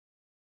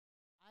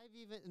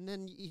And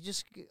then you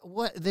just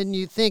then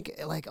you think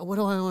like, what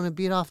do I want to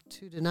beat off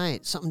to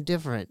tonight? Something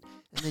different.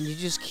 And then you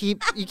just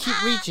keep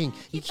reaching.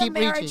 You keep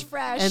reaching.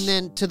 Fresh. And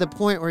then to the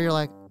point where you're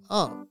like,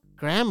 oh,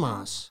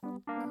 grandmas.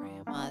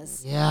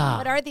 Yeah.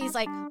 But are these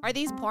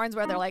porns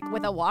where they're like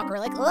with a walker,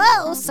 like,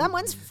 whoa,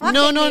 someone's fucking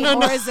No. me?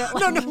 Or is it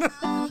like,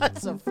 No.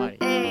 That's so funny.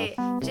 Hey,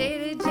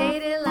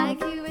 jaded like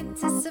you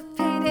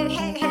anticipated.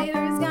 Hey,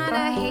 haters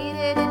gonna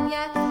hate it. And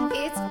yeah,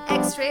 it's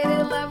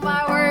X-rated. Let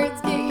my words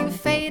get you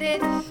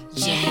faded.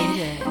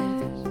 Jaded.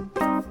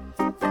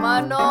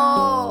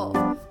 Mano,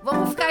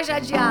 vamos ficar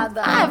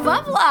jadeada.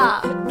 Vamos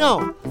lá.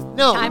 No.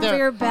 Time for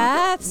your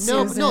bath,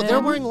 No, Susan.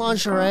 they're wearing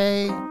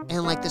lingerie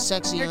and like the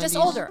sexy You're undies.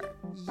 just older.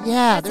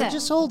 Yeah, That's they're it.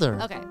 just older.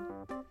 Okay.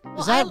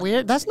 Is that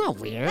weird? That's not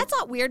weird. That's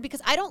not weird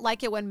because I don't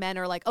like it when men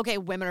are like, okay,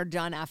 women are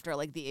done after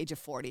like the age of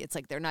 40. It's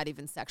like they're not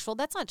even sexual.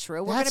 That's not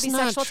true. We're going to be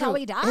not sexual true. till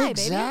we die, baby.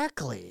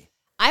 Exactly.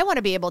 I want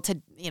to be able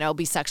to,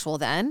 be sexual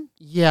then.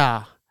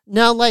 Yeah.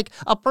 Now, like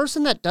a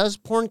person that does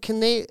porn, can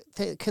they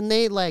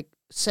like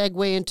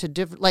segue into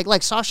different,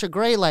 like Sasha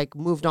Grey, like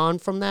moved on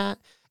from that,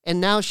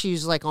 and now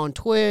she's like on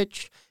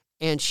Twitch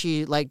and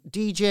she like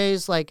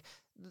DJs, like,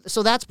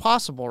 so that's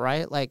possible,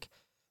 right? Like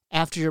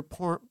after your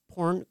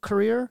porn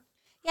career.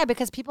 Yeah,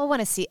 because people want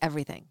to see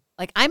everything.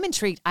 Like, I'm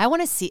intrigued. I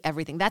want to see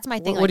everything. That's my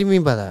thing. What do you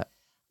mean by that?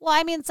 Well,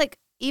 I mean, it's like,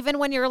 even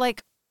when you're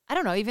like, I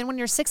don't know, even when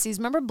you're 60s.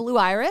 Remember Blue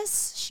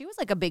Iris? She was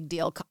like a big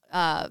deal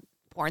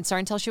porn star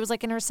until she was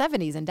like in her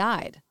 70s and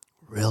died.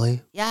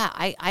 Really? Yeah,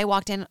 I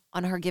walked in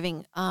on her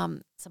giving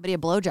somebody a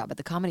blowjob at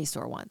the Comedy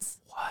Store once.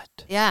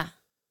 What? Yeah.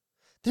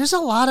 There's a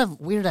lot of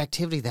weird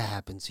activity that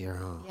happens here,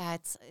 huh? Yeah,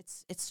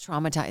 it's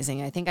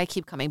traumatizing. I think I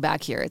keep coming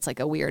back here. It's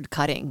like a weird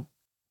cutting.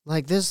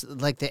 Like this,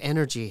 like the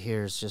energy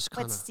here is just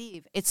kind But of.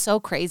 Steve, it's so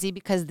crazy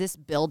because this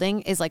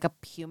building is like a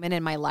human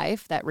in my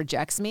life that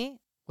rejects me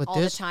all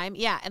the time.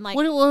 Yeah, and like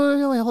Wait,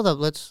 hold up.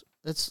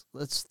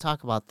 Let's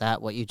talk about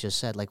that. What you just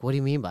said. Like, what do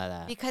you mean by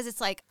that? because it's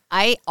like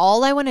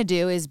all I want to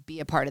do is be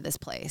a part of this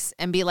place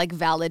and be like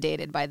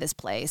validated by this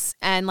place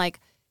and like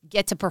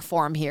get to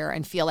perform here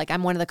and feel like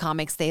I'm one of the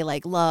comics they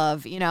like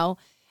love, And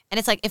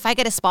it's like if I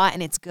get a spot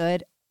and it's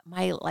good,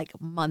 my like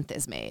month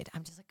is made.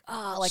 I'm just like,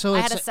 oh, like so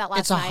I had a set last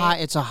it's a night. high.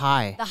 It's a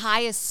high. The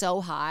high is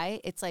so high.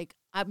 It's like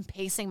I'm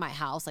pacing my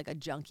house like a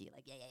junkie.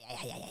 Like yeah.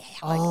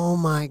 Like, Oh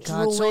my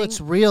god! So drooling.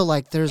 it's real.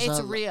 Like there's it's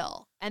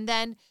real. And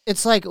then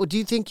It's like. Do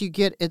you think you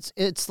get?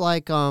 It's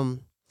like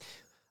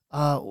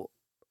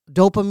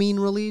dopamine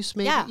release.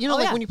 Maybe Yeah.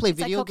 like Yeah. when you play It's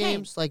like video cocaine.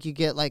 games, like you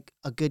get like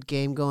a good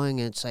game going,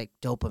 and it's like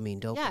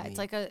dopamine. yeah,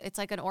 it's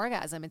like an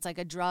orgasm. It's like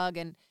a drug,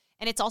 and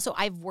it's also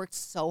I've worked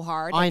so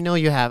hard. I know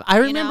you have. I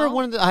remember know?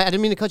 one of the. I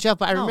didn't mean to cut you off,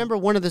 but I No. remember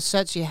one of the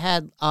sets you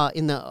had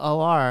in the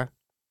OR,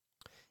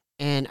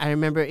 and I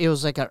remember it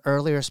was like an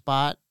earlier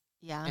spot,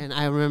 Yeah. and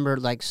I remember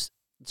like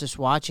just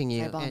watching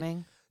you. Was I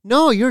bombing?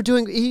 No, you're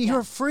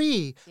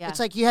free. Yeah. It's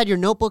like you had your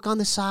notebook on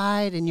the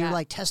side, and you're Yeah.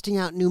 like testing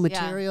out new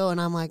material, and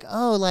I'm like,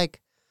 oh,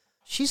 like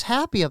she's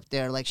happy up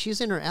there, like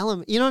she's in her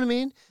element. You know what I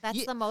mean?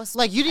 That's the most.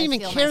 Like you didn't I even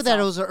feel care that it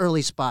myself. was an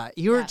early spot.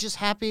 You were Yeah. just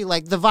happy,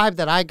 like the vibe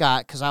that I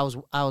got because I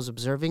was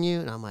observing you,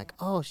 and I'm like,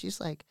 oh, she's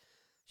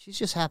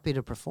just happy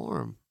to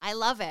perform. I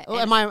love it. Oh,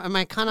 And- am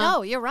I kind of?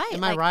 No, you're right.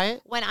 Am I right?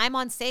 When I'm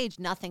on stage,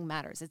 nothing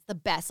matters. It's the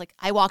best. Like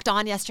I walked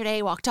on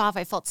yesterday, walked off.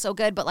 I felt so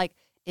good. But like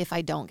if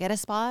I don't get a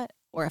spot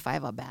or if I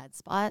have a bad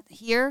spot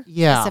here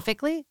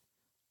specifically,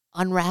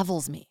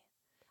 unravels me.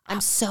 I'm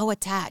so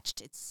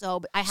attached. It's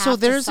so I have So to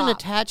there's an stop.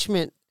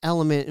 attachment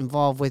element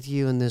involved with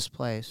you in this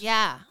place.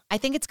 Yeah, I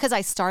think it's because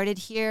I started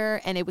here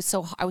and I was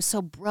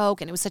so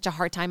broke and it was such a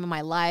hard time in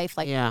my life.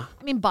 Like, Yeah.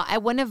 I mean, I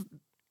wouldn't have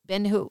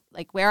been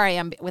where I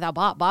am without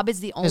Bob. Bob is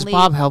the only. Has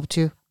Bob helped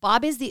you?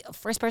 Bob is the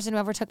first person who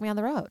ever took me on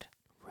the road.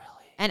 Really?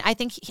 And I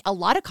think a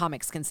lot of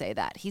comics can say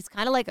that. He's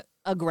kind of like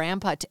a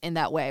grandpa in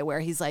that way where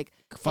he's like,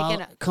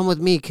 Come with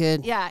me,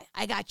 kid. yeah,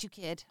 I got you,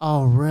 kid.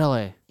 Oh,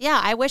 really? Yeah,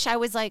 I wish I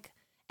was like,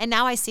 and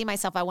now I see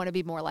myself, I want to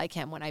be more like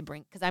him when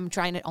because I'm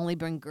trying to only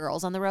bring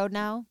girls on the road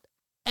now.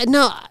 And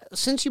no,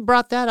 since you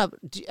brought that up,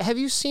 have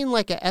you seen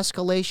like an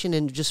escalation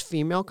in just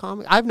female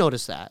comics? I've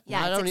noticed that.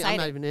 Yeah, I'm exciting.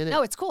 not even in it.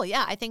 No, it's cool.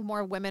 Yeah, I think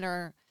more women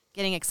are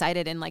getting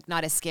excited and like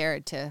not as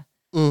scared to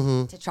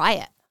Mm-hmm. try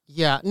it.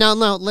 Yeah. No.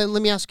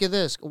 Let me ask you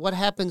this: what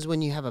happens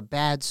when you have a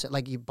bad set,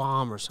 like you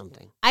bomb or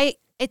something?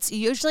 It's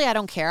usually I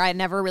don't care. I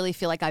never really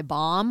feel like I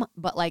bomb,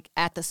 but like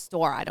at the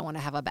store, I don't want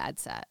to have a bad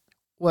set.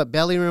 What,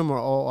 belly room or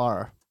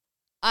OR?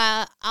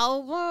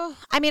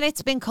 I mean,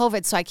 it's been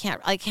COVID, so I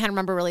can't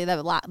remember really that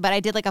a lot. But I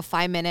did like a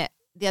 5-minute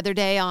the other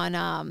day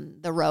on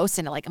the roast,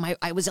 and like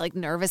I was like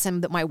nervous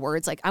and my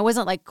words, like I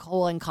wasn't like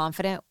cool and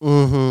confident,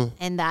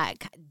 and that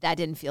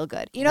didn't feel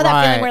good. You know that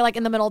Right. feeling where like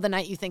in the middle of the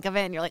night you think of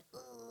it and you're like,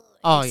 ugh, it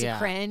Oh makes you yeah,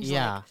 cringe.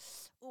 yeah. Like,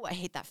 ooh, I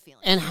hate that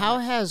feeling. And so how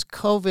much. has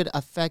COVID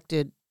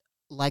affected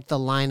like the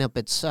lineup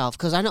itself?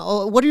 Because I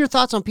know. What are your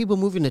thoughts on people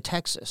moving to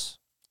Texas?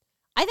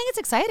 I think it's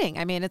exciting.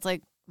 I mean, it's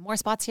like more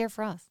spots here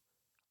for us.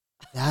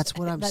 That's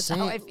what I'm That's saying.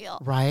 how I feel.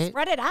 Right.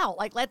 Spread it out.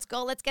 Like let's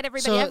go. Let's get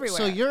everybody everywhere.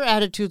 So your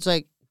attitude's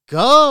like,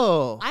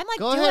 go. I'm like,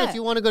 go do ahead it. if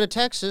you want to go to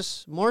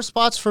Texas. More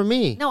spots for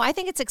me. No, I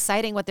think it's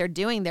exciting what they're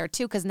doing there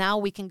too, because now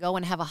we can go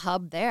and have a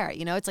hub there.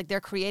 You know, it's like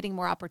they're creating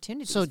more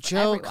opportunities. So for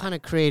Joe everyone. kind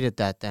of created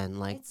that then,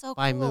 like It's so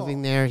by cool.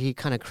 moving there, he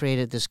kind of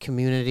created this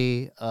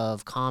community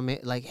of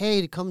comment, like,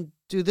 hey, come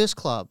do this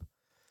club.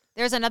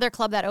 There's another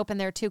club that opened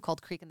there too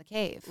called Creek in the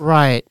Cave,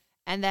 Right.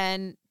 and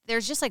then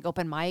there's just like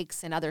open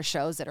mics and other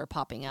shows that are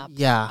popping up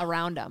Yeah.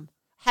 around them.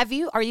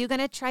 Are you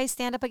gonna try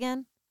stand up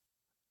again?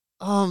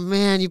 Oh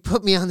man, you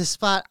put me on the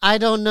spot. I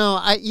don't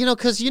know.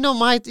 Because you know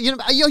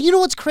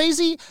what's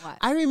crazy? What?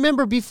 I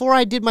remember before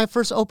I did my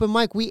first open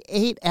mic, we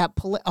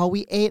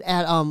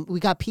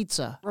got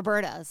pizza.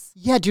 Roberta's.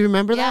 Yeah, do you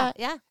remember that?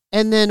 Yeah.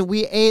 And then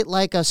we ate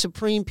like a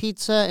supreme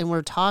pizza, and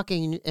we're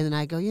talking, and then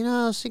I go,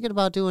 I was thinking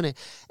about doing it,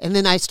 and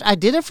then I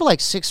did it for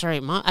like 6 or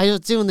 8 months. I was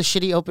doing the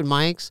shitty open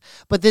mics,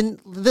 but then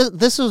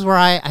this was where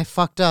I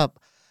fucked up.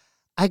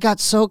 I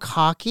got so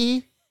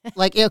cocky.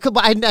 Like,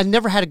 I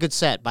never had a good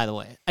set, by the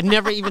way.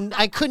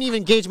 I couldn't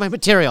even gauge my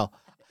material.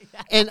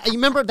 And you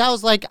remember that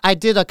was like, I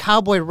did a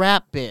cowboy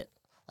rap bit,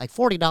 like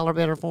 $40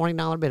 bidder,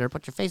 $40 bidder,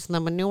 put your face in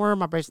the manure,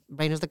 my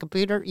brain is the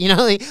computer.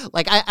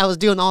 Like I was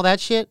doing all that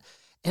shit.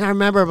 And I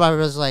remember I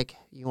was like,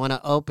 you want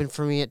to open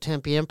for me at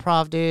Tempe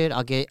Improv, dude?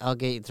 I'll get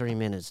you 3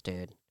 minutes,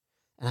 dude.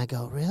 And I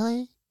go,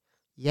 really?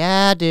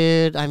 Yeah,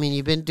 dude. I mean,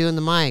 you've been doing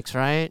the mics,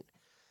 right?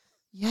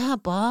 Yeah,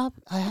 Bob,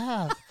 I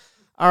have.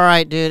 All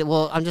right, dude.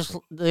 Well,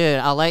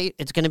 I'll let you,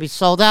 it's going to be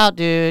sold out,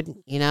 dude.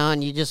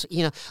 And you just,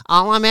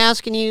 all I'm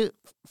asking you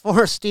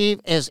for,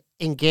 Steve, is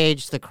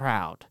engage the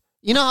crowd.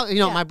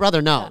 My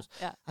brother knows.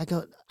 Yeah. I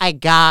go, I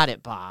got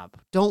it, Bob.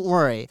 Don't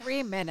worry.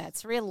 3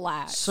 minutes.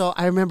 Relax. So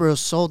I remember it was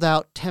sold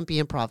out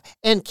Tempe Improv.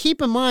 And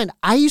keep in mind,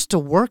 I used to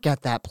work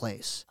at that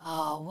place.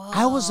 Oh, whoa.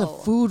 I was a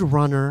food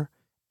runner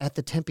at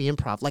the Tempe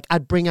Improv. Like,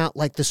 I'd bring out,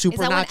 like, the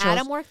super Is that nachos. when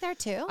Adam worked there,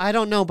 too? I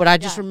don't know, but I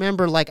just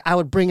remember, like, I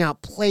would bring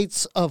out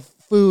plates of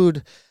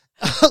food.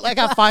 Like,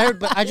 I got fired,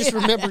 but I just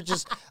remember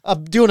just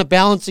doing a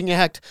balancing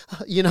act,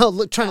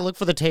 trying to look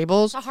for the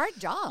tables. It's a hard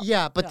job.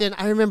 Yeah, but then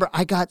I remember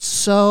I got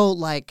so,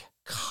 like,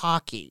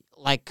 cocky.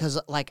 Like, because,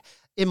 like,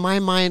 in my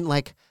mind,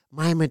 like,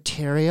 my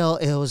material,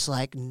 it was,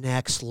 like,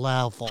 next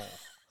level.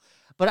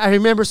 But I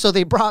remember, so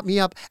they brought me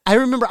up. I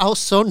remember I was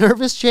so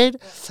nervous, Jade.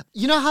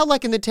 You know how,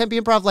 like, in the Tempe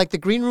Improv, like, the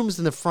green room is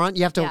in the front?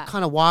 You have to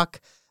kind of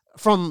walk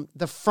from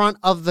the front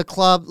of the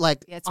club,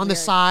 like, on the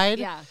side.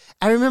 Yeah.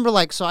 I remember,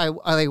 like, so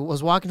I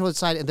was walking to the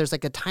side, and there's,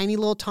 like, a tiny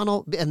little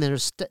tunnel, and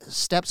there's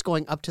steps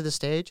going up to the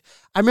stage.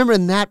 I remember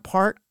in that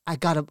part, I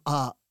got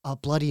a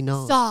bloody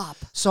nose. Stop.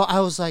 So I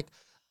was like,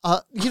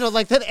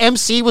 like that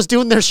MC was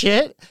doing their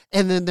shit,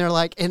 and then they're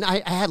like, and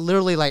I had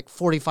literally like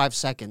 45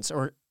 seconds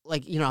or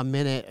like, a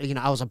minute,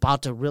 I was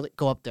about to really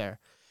go up there.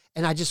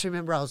 And I just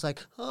remember I was like,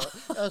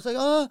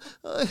 I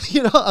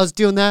was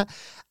doing that.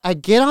 I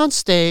get on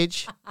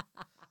stage.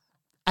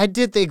 I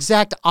did the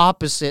exact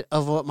opposite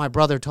of what my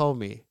brother told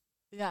me.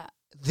 Yeah.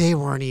 They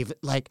weren't even,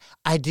 like,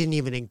 I didn't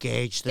even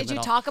engage them Did you at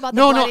all. talk about the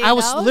No, bloody I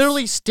was nose?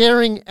 literally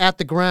staring at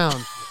the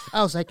ground.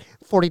 I was like,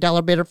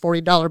 $40 bidder,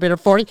 $40 bidder,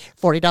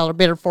 $40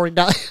 bidder,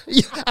 $40.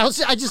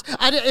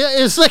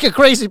 It's like a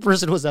crazy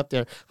person was up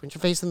there. Put your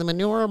face in the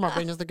manure, my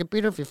brain is the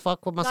computer. If you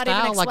fuck with my Not even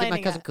style, I'll get my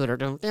explaining cousin it.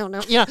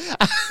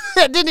 Cooter.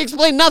 I didn't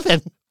explain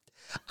nothing.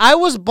 I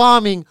was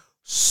bombing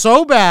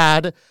so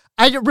bad.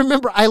 I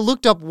remember I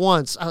looked up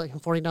once. I was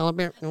like, $40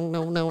 bidder.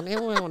 No.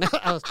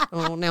 I was,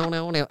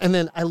 no. And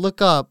then I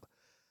look up.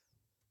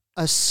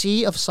 A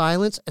sea of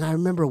silence, and I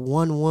remember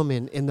one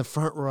woman in the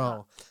front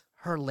row.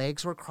 Her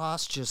legs were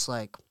crossed, just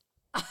like,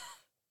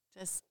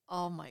 Just,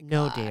 oh my God.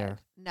 no, dear.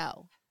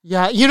 No.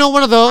 Yeah,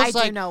 one of those.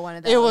 I do know one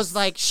of those. It was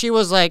like, she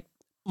was like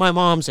my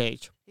mom's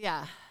age.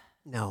 Yeah.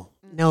 No,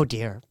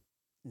 dear.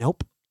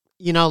 Nope.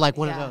 Like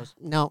one of Yeah. those.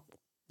 No,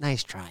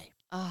 nice try.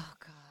 Oh,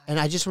 God. And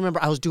I just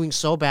remember I was doing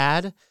so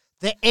bad,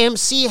 the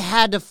MC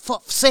had to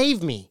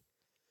save me.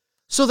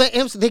 So the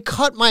MC, they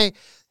cut my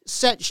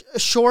set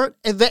short,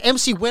 and the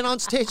MC went on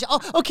stage.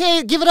 Oh,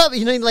 okay, give it up.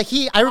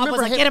 I remember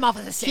Like, get him off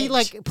of the stage. He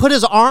like put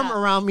his arm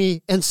around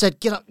me and said,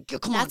 "Get up,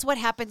 come on." That's what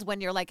happens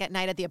when you're like at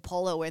night at the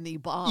Apollo and you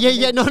bomb.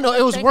 Yeah, no,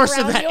 it was worse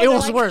than that. It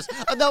was worse.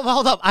 No,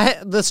 hold up.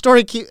 The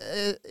story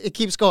it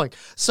keeps going.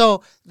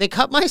 So they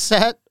cut my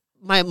set,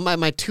 my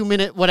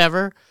 2-minute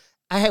whatever.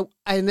 I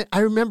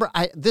remember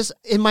this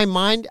in my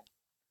mind.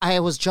 I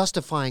was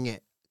justifying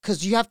it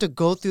because you have to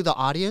go through the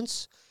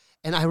audience,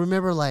 and I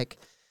remember like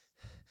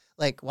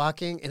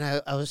walking, and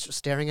I was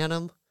staring at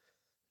them.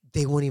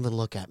 They wouldn't even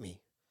look at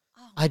me.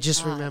 Oh I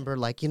just God. remember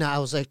I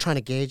was like trying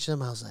to gauge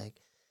them. I was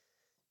like,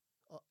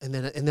 and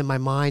then my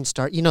mind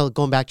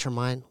going back to your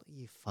mind.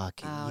 You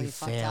fucking, you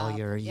fucked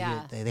failure. up.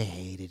 Yeah. They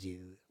hated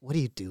you. What are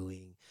you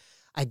doing?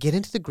 I get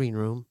into the green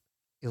room.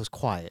 It was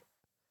quiet.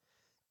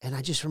 And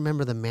I just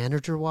remember the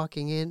manager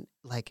walking in,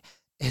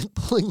 and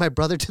pulling my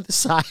brother to the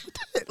side.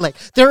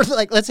 They're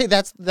like, let's say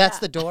that's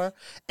the door,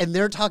 and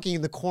they're talking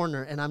in the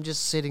corner, and I'm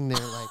just sitting there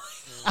like,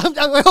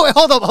 wait,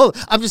 hold up.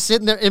 I'm just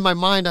sitting there in my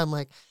mind. I'm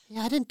like,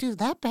 Yeah, I didn't do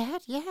that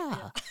bad.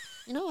 Yeah.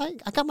 You know,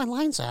 I got my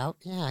lines out.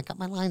 Yeah, I got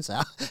my lines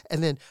out.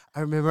 And then I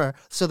remember,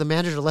 so the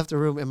manager left the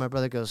room and my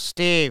brother goes,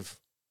 Steve.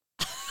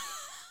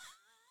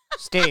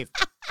 Steve.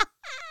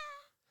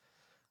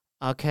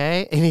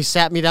 Okay. And he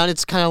sat me down.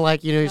 It's kind of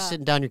like, you're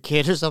sitting down your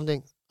kid or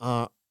something.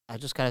 I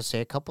just got to say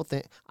a couple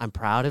things. I'm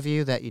proud of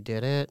you that you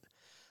did it.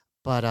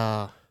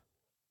 But,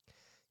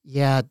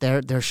 yeah,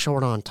 they're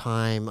short on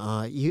time.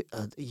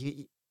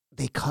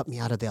 They cut me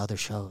out of the other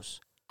shows.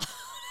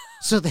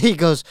 So then he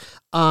goes,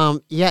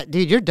 yeah,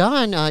 dude, you're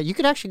done. You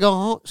could actually go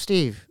home,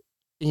 Steve.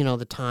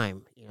 The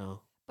time,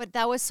 But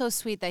that was so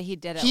sweet that he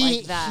did it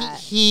like that.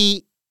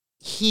 He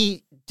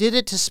did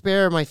it to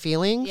spare my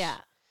feelings. Yeah.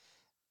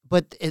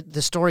 But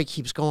the story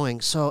keeps going.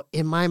 So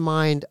in my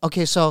mind,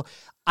 okay, so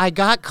I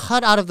got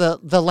cut out of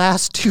the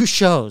last 2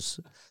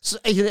 shows. So,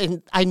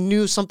 and I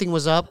knew something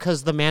was up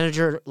because the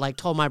manager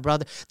told my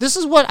brother. This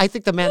is what I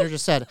think the manager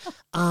said.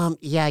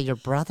 Yeah, your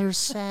brother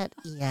said.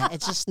 Yeah,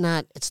 it's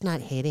not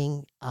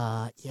hitting.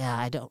 Yeah,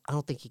 I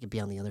don't think he could be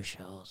on the other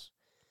shows.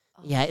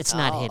 Yeah, it's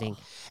not hitting.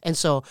 And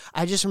so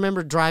I just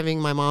remember driving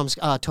my mom's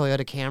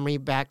Toyota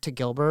Camry back to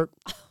Gilbert.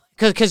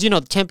 Because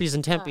Tempe's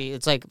in Tempe.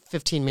 It's like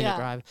 15-minute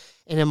drive.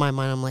 And in my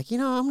mind, I'm like, I'm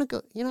going to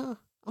go, I'm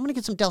going to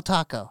get some Del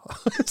Taco.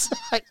 So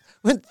I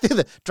went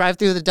through drive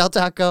through the Del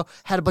Taco,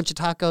 had a bunch of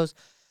tacos.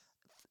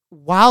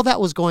 While that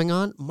was going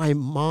on, my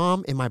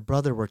mom and my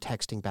brother were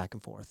texting back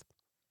and forth.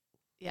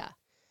 Yeah.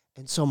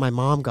 And so my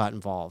mom got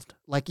involved.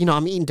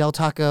 I'm eating Del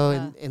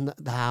Taco in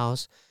the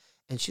house.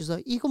 And she's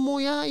like, Eagle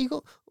Moya,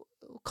 Eagle,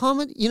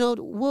 comment,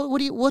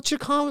 what's your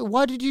comment?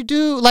 What did you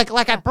do? Like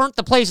I burnt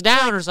the place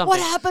down or something.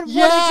 What happened?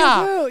 Yeah. What did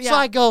you do? Yeah. So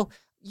I go,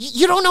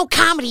 you don't know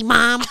comedy,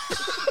 Mom.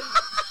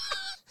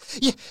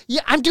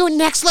 Yeah, I'm doing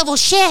next level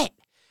shit.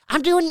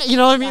 I'm doing, you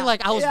know what I mean?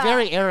 I was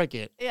very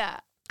arrogant. Yeah.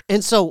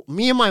 And so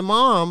me and my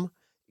mom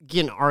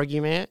get an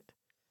argument,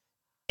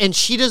 and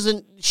she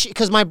doesn't,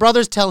 because my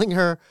brother's telling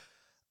her,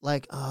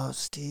 oh,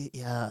 Steve,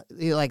 yeah,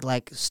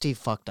 Steve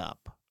fucked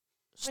up.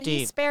 But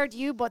he spared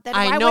you, but then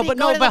I why know, would he but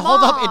go no, to but the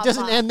hold mom? up, it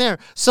doesn't end there.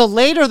 So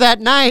later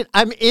that night,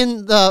 I'm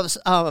in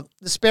the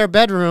spare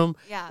bedroom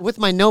with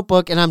my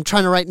notebook, and I'm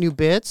trying to write new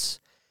bits,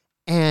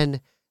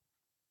 and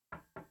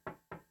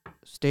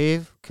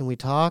Steve, can we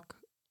talk?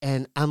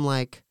 And I'm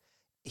like,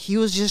 he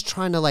was just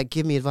trying to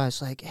give me advice,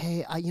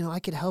 hey, I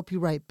could help you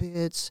write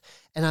bits,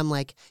 and I'm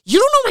like, you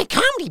don't know my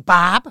comedy,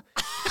 Bob.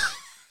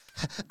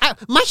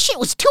 My shit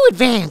was too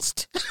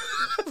advanced.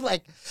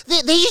 They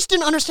just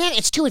didn't understand.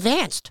 It's too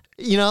advanced.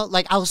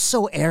 I was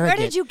so arrogant.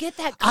 Where did you get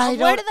that?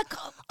 Where did the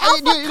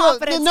confidence come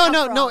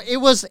from? No. It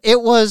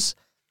was.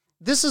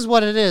 This is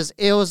what it is.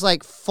 It was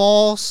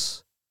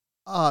false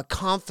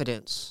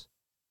confidence.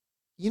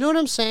 You know what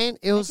I'm saying?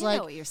 It was I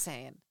know what you're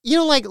saying.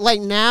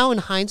 Like now in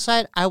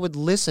hindsight, I would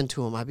listen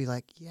to him. I'd be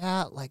like,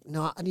 yeah,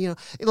 no,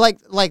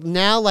 like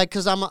now,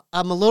 because I'm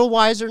a little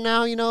wiser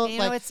now.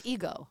 It's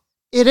ego.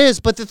 It is,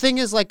 but the thing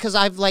is, because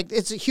I've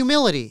it's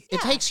humility. It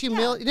takes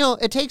humility.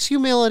 It takes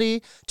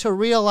humility to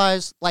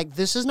realize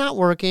this is not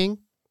working.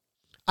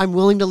 I'm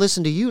willing to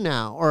listen to you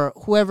now, or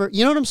whoever.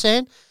 You know what I'm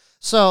saying?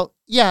 So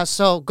yeah.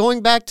 So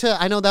going back to,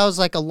 I know that was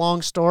a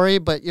long story,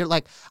 but you're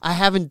I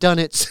haven't done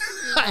it.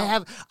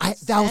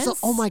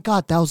 Oh my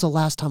God, that was the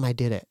last time I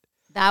did it.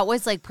 That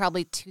was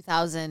probably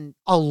 2000.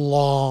 A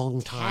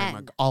long time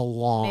ago. A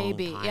long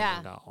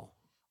time ago.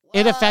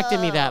 It affected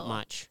me that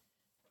much.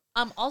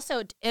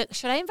 Also,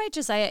 should I invite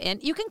Josiah in?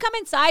 You can come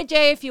inside,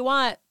 Jay, if you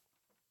want.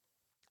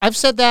 I've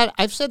said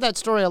that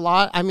story a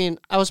lot. I mean,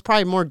 I was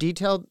probably more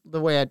detailed the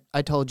way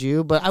I told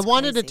you, but I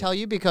wanted to tell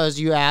you because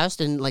you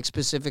asked and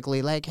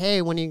specifically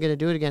hey, when are you going to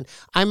do it again?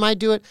 I might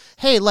do it.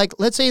 Hey,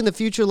 let's say in the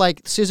future,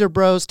 Scissor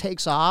Bros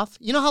takes off.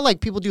 You know how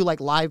people do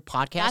live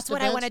podcasts? That's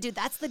what I want to do.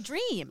 That's the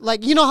dream.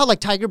 You know how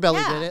Tiger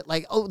Belly did it?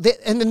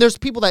 And then there's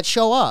people that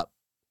show up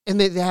and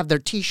they have their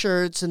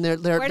T-shirts and they're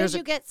Where did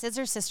you get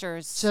Scissor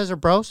Sisters? Scissor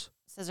Bros?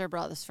 Scissor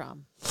Brothers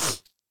from?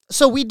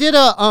 So we did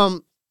a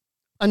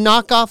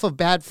knockoff of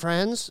Bad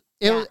Friends.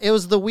 It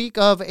was the week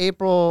of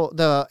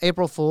the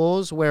April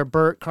Fools, where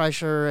Bert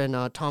Kreischer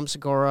and Tom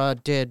Segura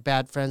did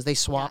Bad Friends. They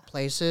swapped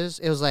places.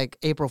 It was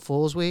April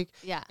Fool's week.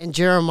 Yeah. And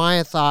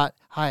Jeremiah thought,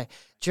 hey,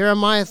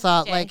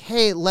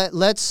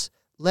 let's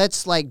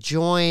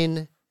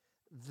join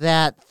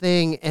that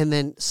thing and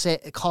then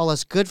call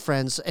us Good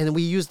Friends, and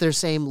we use their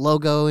same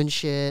logo and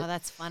shit. Oh,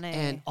 that's funny.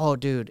 And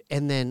dude,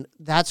 and then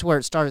that's where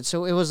it started.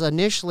 So it was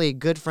initially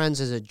Good Friends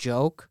as a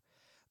joke,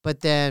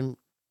 but then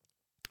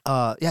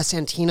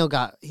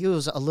Santino he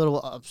was a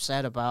little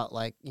upset about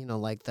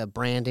the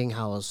branding,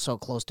 how it was so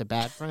close to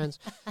Bad Friends.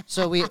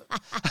 So we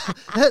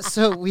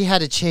had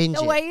to change it.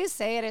 The way you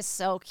say it is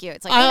so cute.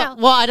 It's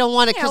well, I don't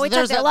want it because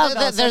there's a lot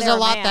mad.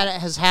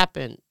 that has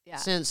happened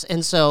since,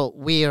 and so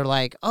we are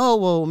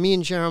me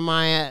and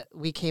Jeremiah,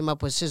 we came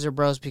up with Scissor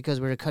Bros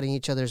because we were cutting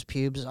each other's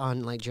pubes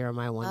on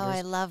Jeremiah Wonders. Oh,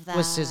 I love that.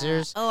 With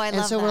scissors. Oh, I love that.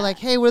 And so we're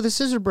hey, we're the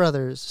Scissor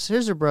Bros.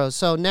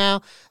 So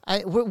now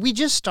we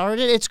just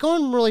started. It's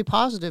going really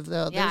positive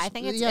though. Yeah, I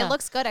think it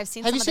looks good. I've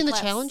seen. Have you some seen of the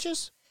clips.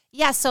 challenges?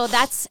 Yeah, so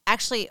that's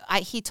actually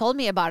he told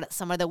me about it,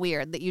 some of the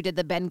weird that you did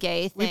the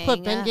Bengay thing. We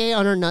put Bengay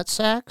on our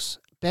nutsacks,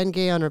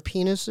 Bengay on our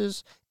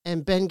penises,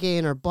 and Bengay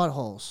in our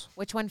buttholes.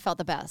 Which one felt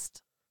the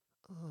best?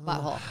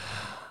 Butthole.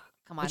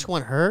 Come on. Which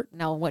one hurt?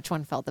 No, which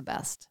one felt the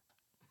best?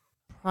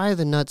 Probably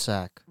the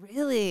nutsack.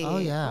 Really? Oh,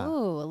 yeah.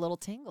 Ooh, a little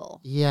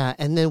tingle. Yeah,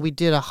 and then we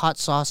did a hot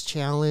sauce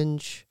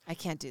challenge. I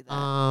can't do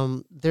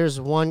that. There's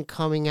one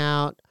coming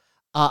out.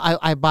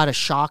 I bought a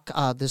shock,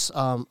 this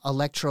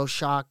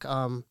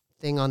electroshock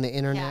thing on the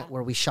internet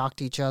where we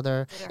shocked each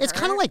other. It's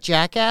kind of like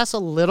Jackass a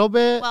little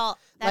bit. Well,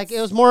 like it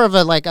was more of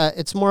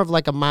it's more of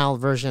like a mild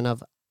version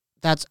of.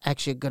 That's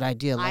actually a good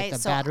idea,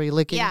 like battery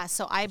licking. Yeah,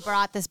 so I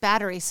brought this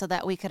battery so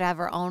that we could have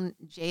our own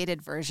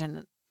jaded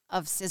version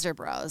of Scissor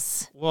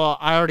Bros. Well,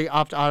 I already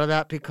opted out of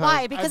that because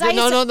why? Because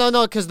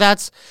no, because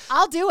that's.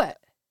 I'll do it.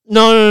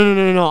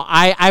 No.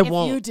 I if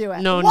won't. You do it.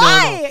 No,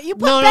 why? No. You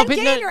put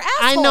Bengay in your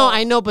asshole.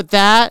 I know, but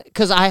that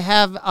because I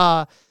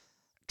have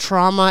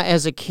trauma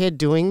as a kid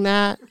doing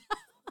that.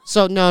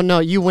 So no,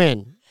 you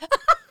win.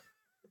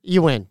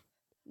 You win.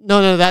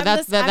 No, that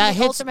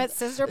hits. Ultimate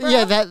sister bro?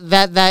 Yeah,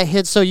 that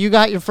hits. So you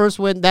got your first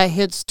win. That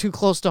hits too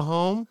close to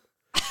home.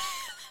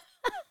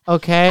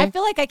 Okay. I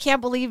feel like I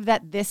can't believe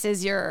that this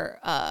is your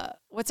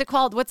what's it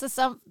called? What's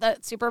the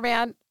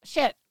Superman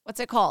shit? What's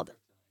it called?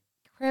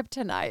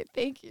 Kryptonite.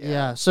 Thank you.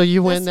 Yeah. So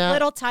you win that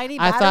little tiny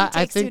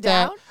battery takes you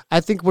down.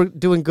 I think we're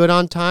doing good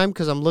on time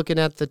because I'm looking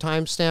at the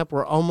timestamp.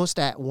 We're almost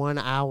at 1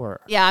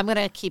 hour. Yeah, I'm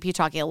gonna keep you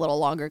talking a little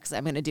longer because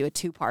I'm gonna do a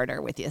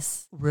 2-parter with you.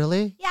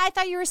 Really? Yeah, I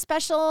thought you were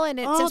special, and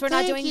since we're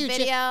not doing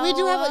video, we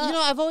do have.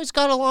 I've always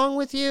got along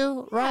with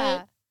you,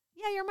 right?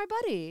 Yeah, you're my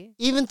buddy.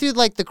 Even through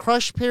like the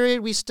crush period,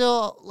 we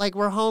still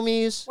we're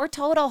homies. We're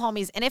total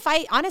homies. And if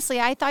I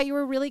thought you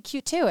were really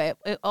cute too.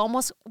 It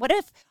almost. What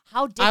if?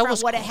 How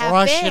different would it have been?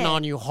 I was crushing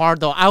on you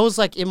hard though. I was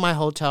like in my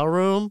hotel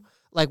room,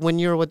 like when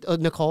you were with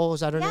Nicole. Was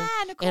that her name?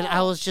 Yeah, Nicole. And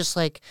I was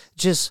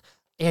just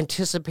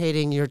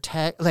anticipating your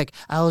text. Like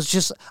I was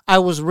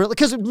really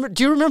because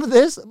do you remember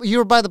this? You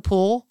were by the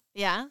pool.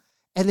 Yeah.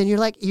 And then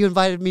you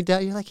invited me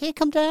down. You're like, hey,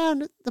 come down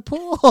to the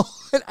pool.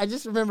 And I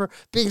just remember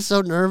being so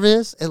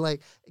nervous and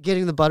like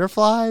getting the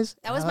butterflies.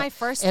 That was my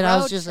first and road I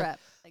was just trip.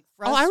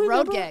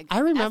 road gig. I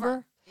remember.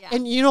 Ever. Yeah.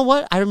 And you know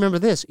what? I remember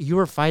this. You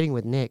were fighting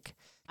with Nick.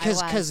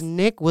 Because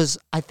Nick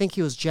I think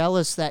he was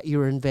jealous that you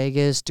were in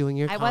Vegas doing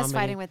your comedy. I was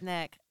fighting with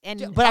Nick.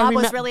 And but Bob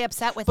was really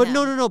upset with him. But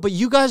no. But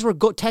you guys were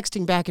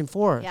texting back and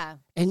forth. Yeah.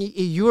 And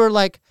you were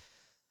like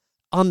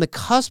on the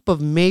cusp of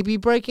maybe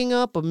breaking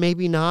up, but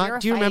maybe not.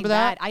 Do you remember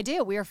that? I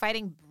do. We were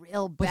fighting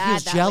real bad. But he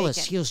was jealous.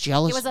 Weekend. He was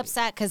jealous. He was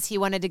upset because he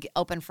wanted to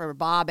open for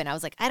Bob, and I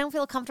was like, I don't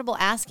feel comfortable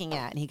asking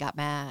it, and he got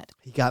mad.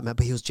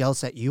 But he was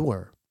jealous that you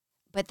were.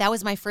 But that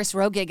was my first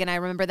road gig, and I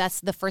remember that's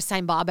the first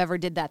time Bob ever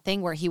did that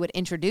thing where he would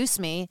introduce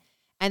me,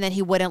 and then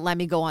he wouldn't let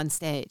me go on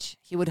stage.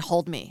 He would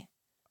hold me.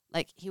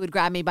 Like, he would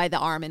grab me by the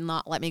arm and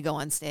not let me go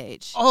on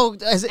stage. Oh.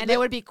 And it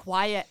would be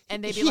quiet,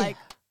 and they'd be like...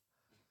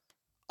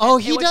 Oh,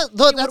 he does.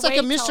 That's like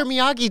a Mr.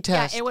 Miyagi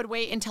test. Yeah, it would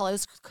wait until it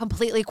was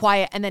completely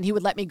quiet, and then he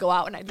would let me go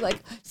out, and I'd like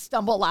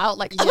stumble out,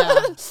 like,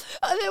 yeah.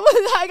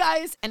 Hi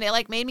guys, and it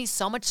like made me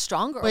so much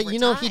stronger. But over you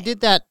know, time. he did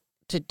that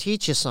to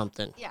teach you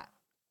something. Yeah.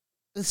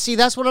 See,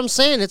 that's what I'm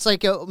saying. It's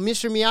like a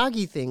Mr.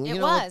 Miyagi thing. It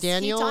you know, was. With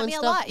Daniel he taught and me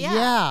stuff. a lot.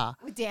 Yeah.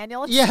 With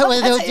Daniel. Yeah,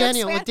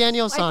 with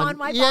Daniel's son.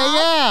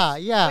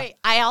 Yeah. Wait,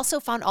 I also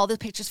found all the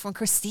pictures from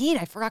Christine.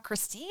 I forgot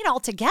Christine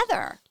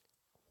altogether.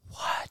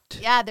 What?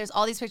 Yeah, there's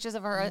all these pictures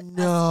of her.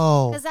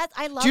 No. Because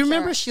I love. Do you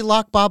remember she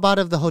locked Bob out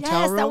of the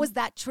hotel room? Yes, that was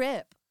that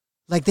trip.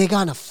 Like they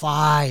got in a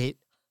fight.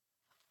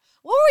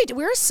 What were we doing?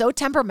 We were so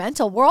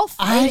temperamental. We're all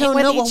fighting I don't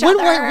with know. each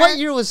other. What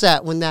year was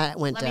that when that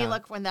went down? Let me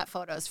look when that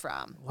photo's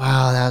from.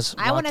 Wow, that's.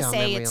 I want to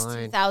say it's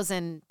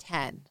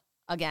 2010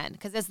 again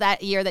because it's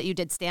that year that you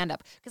did stand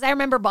up. Because I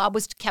remember Bob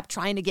kept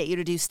trying to get you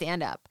to do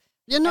stand up.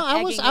 Yeah, no,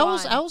 I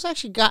was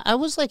actually I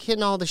was like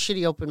hitting all the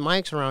shitty open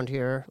mics around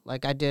here.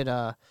 Like I did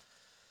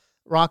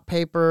Rock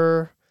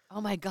Paper.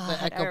 Oh my God,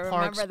 the Echo I Park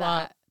remember spot.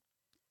 that.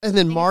 And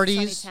then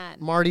Marty's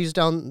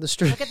down the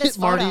street. Look at this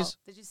photo.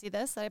 Did you see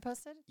this that I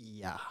posted?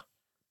 Yeah.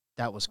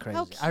 That was crazy.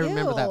 How I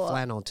remember that cute.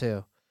 flannel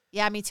too.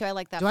 Yeah, me too. I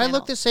like that. Do flannel. I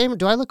look the same?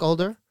 Do I look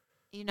older?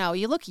 You know,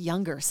 you look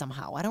younger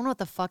somehow. I don't know what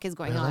the fuck is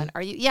going on.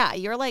 Are you? Yeah,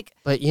 you're like.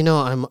 But you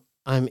know,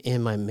 I'm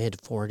in my mid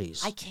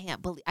 40s. I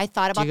can't believe. I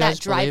thought about that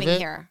driving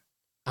here.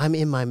 I'm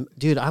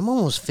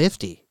almost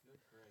 50.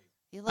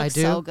 You look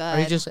so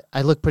good.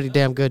 I look pretty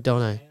damn good,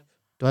 don't I?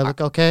 Do I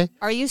look okay?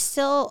 Are you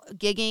still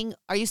gigging?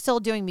 Are you still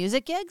doing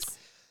music gigs?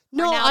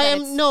 No, I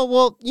am. No,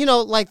 well, you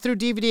know, like through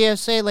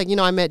DVDSA, like, you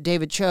know, I met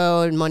David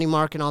Cho and Money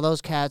Mark and all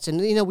those cats.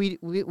 And, you know,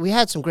 we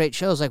had some great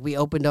shows. Like we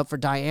opened up for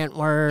Diane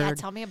Ward. Yeah,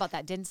 tell me about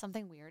that. Didn't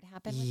something weird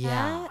happen with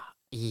that?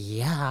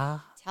 Yeah.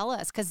 Tell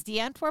us, because the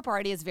Antwerp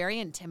party is very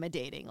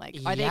intimidating. Like,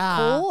 are they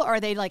cool, or are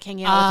they like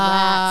hanging out with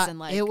rats and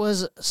like? It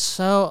was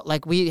so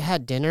like we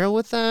had dinner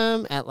with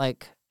them at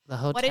like the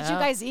hotel. What did you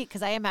guys eat?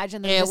 Because I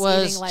imagine them it just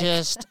was eating like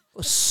just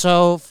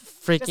so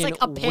freaking just like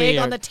a pig weird.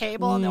 on the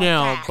table. And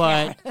no,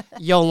 but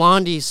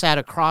Yolandi sat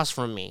across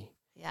from me.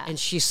 Yeah, and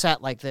she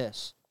sat like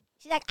this.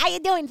 She's like, "How you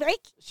doing, Drake?"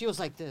 She was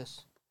like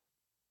this.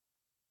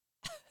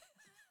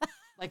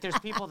 Like there's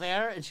people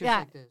there, and she was Yeah.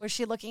 like this. Was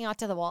she looking out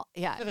to the wall?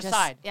 Yeah. To the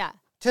side. Yeah.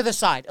 To the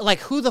side. Like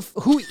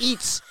who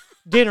eats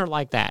dinner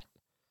like that?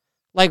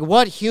 Like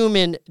what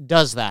human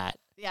does that?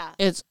 Yeah.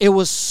 It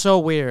was so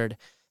weird.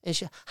 And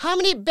she, how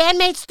many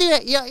bandmates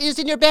is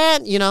in your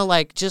band? You know,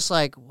 like just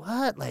like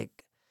what?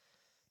 Like,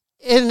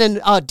 and then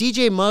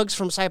DJ Muggs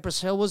from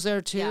Cypress Hill was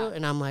there too, Yeah.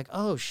 and I'm like,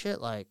 oh shit,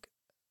 like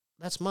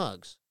that's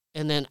Muggs.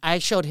 And then I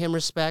showed him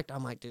respect.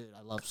 I'm like, dude,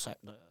 I love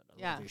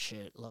Yeah. your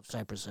shit. Love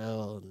Cypress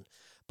Hill.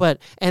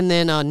 And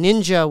then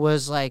Ninja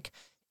was like,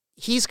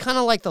 he's kind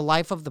of like the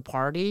life of the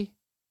party,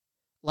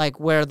 like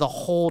where the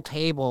whole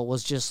table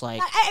was just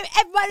like,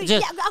 Everybody,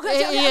 just,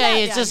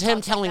 it's just he him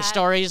talks telling like that.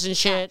 stories and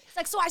shit. It's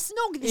like, so I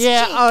snog this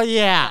Yeah. cheek. Oh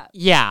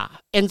yeah.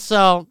 And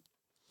so,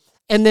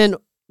 and then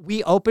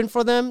we opened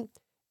for them,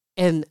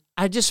 and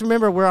I just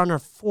remember we're on our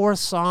 4th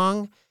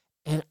song,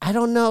 and I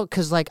don't know,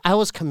 because like I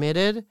was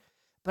committed,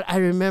 but I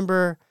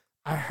remember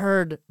I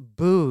heard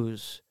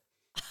booze.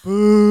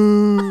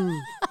 Boo.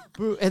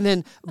 Boo. And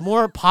then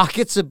more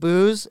pockets of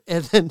booze.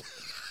 And then,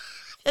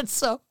 and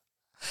so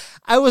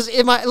I was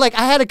in my, like,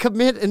 I had to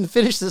commit and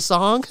finish the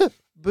song.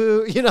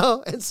 Boo, you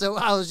know? And so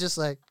I was just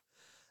like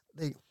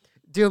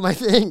doing my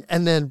thing.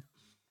 And then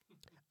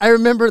I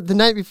remember the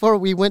night before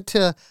we went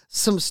to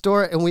some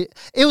store, and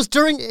it was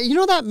during, you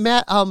know,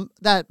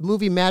 that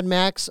movie Mad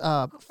Max,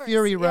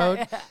 Fury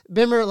Road. Yeah.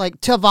 Remember, like,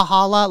 to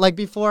Valhalla, like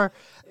before,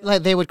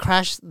 like they would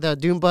crash the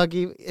Doom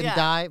buggy and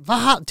die.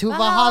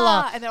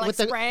 Valhalla. And they're like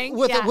with spraying.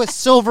 with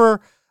silver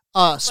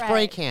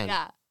spray can.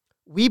 Yeah.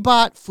 We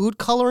bought food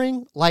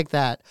coloring like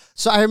that.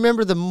 So I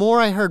remember the more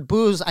I heard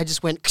booze, I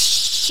just went,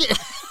 shit.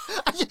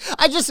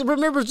 I just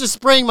remember just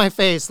spraying my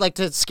face, like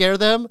to scare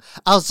them.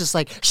 I was just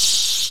like,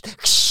 shh,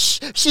 shh,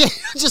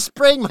 just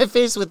spraying my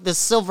face with this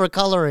silver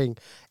coloring.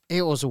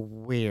 It was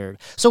weird.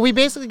 So we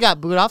basically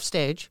got booed off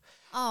stage.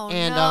 Oh,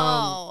 And,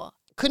 no.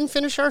 Couldn't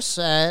finish our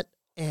set.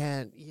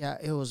 And yeah,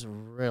 it was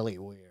really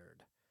weird.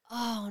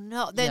 Oh,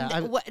 no. Then Yeah,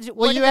 what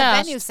well, did you the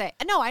asked. venue say?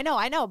 No, I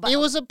know. But It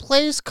was a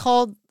place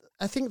called,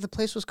 I think the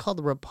place was called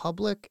the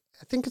Republic.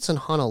 I think it's in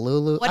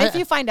Honolulu. what if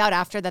you find out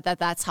after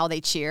that's how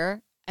they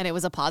cheer? And it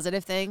was a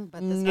positive thing,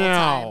 but this whole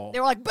time they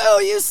were like,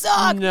 "Boo, you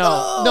suck!"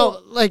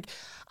 No, like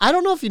I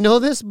don't know if you know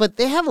this, but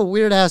they have a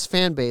weird ass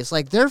fan base.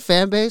 Like their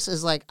fan base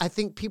is like, I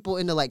think people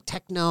into like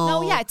techno.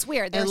 No, yeah, it's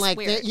weird. They're and like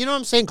weird. you know what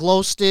I'm saying,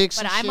 glow sticks.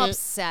 But and I'm shit.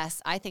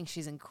 obsessed. I think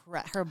she's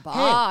incredible. Her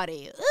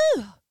body.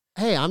 Ooh.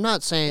 Hey, I'm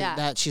not saying Yeah.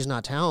 that she's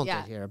not talented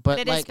Yeah, here, but but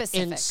it is like in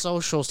specific.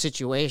 social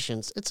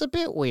situations, it's a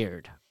bit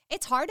weird.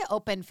 It's hard to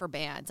open for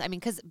bands. I mean,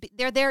 because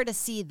they're there to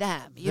see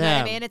them. You know what I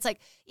Them. mean? It's like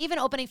even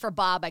opening for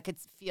Bob, I could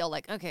feel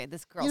like, okay,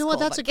 this girl's You know what?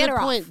 cool, That's a but get good her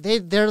point. off.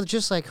 They're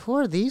just like, who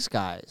are these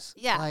guys?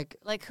 Yeah,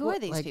 like, who are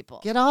these like, people?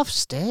 Get off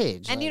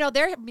stage. And like, you know,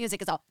 their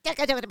music is all.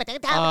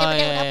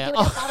 yeah.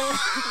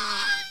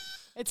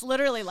 It's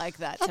literally like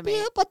that to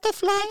me.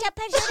 butterfly.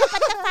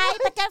 I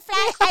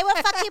will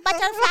fuck you,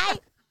 butterfly.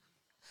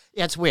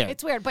 Yeah, it's weird.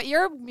 It's weird, but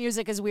your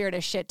music is weird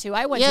as shit too.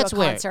 I went Yeah, to it's a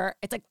weird. concert.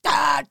 It's like,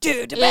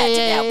 dude,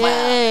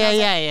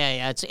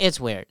 Yeah. It's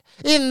weird.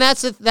 And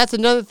that's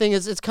another thing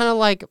is it's kind of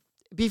like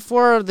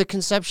before the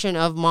conception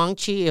of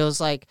Mongchi, it was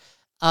like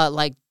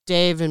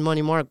Dave and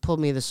Money Mark pulled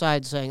me to the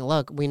side saying,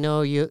 "Look, we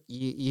know you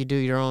do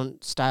your own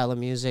style of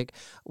music.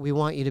 We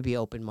want you to be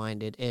open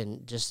minded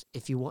and just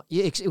if you want,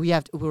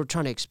 we're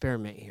trying to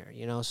experiment here,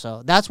 you know.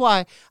 So that's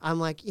why I'm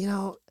like, you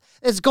know,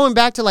 it's going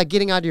back to like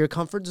getting out of your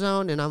comfort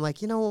zone, and I'm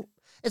like, you know."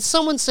 It's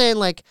someone saying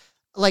like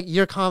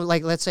your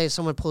like let's say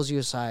someone pulls you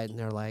aside and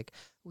they're like,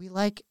 we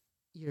like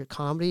your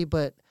comedy,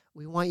 but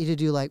we want you to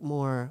do like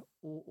more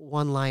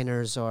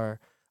one-liners or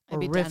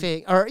I'd be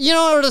riffing or you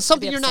know or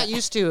something be you're not upset.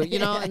 used to, you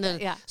know. And then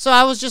Yeah. so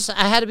I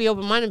had to be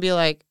open-minded and be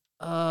like,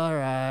 all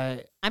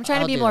right. I'm trying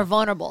I'll to be do more it.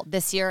 vulnerable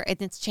this year.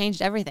 It's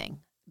changed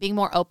everything. Being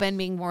more open,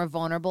 being more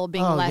vulnerable,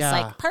 being Oh, less yeah.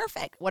 like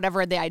perfect,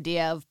 whatever the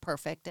idea of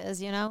perfect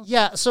is, you know?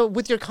 Yeah. So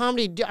with your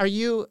comedy,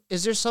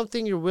 is there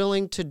something you're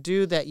willing to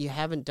do that you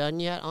haven't done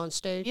yet on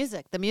stage?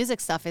 The music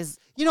stuff is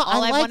You know,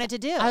 all I I like, wanted to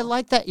do. I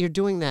like that you're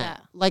doing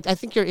that. Yeah. Like I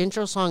think your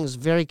intro song is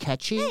very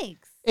catchy.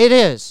 Thanks. It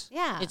is.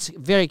 Yeah. It's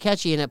very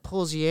catchy and it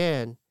pulls you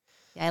in.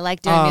 Yeah, I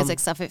like doing music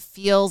stuff. It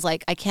feels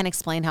like I can't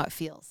explain how it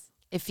feels.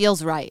 It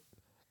feels right.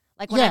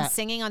 Like when Yeah. I'm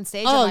singing on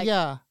stage, Oh I'm like,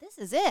 yeah. this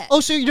is it. Oh,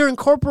 so you're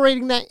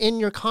incorporating that in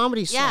your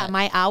comedy set? yeah,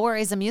 my hour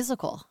is a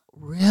musical.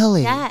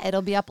 Really? Yeah,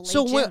 it'll be up late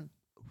So June.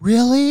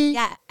 really?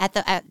 Yeah, at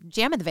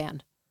Jam in the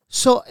Van.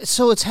 So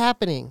it's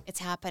happening. It's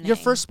happening. Your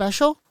first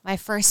special? My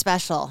first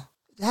special.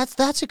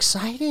 That's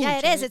exciting. Yeah,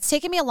 it is. It's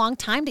taken me a long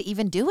time to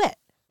even do it.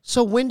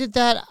 So how did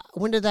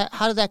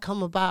that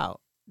come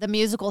about? The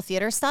musical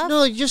theater stuff.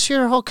 No, just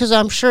your whole, because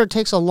I'm sure it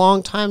takes a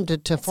long time to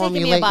it's taken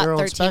formulate me about your own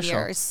 13 special.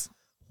 years.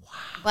 Wow.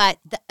 But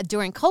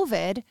during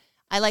COVID,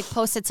 I like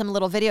posted some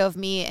little video of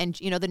me and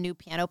the new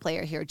piano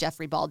player here,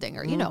 Jeffrey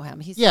Baldinger. You know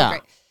him. He's so Yeah.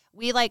 great.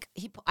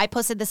 I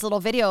posted this little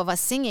video of us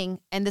singing,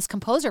 and this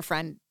composer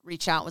friend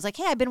reached out and was like,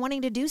 "Hey, I've been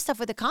wanting to do stuff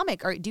with a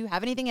comic. Or do you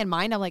have anything in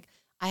mind?" I'm like,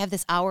 "I have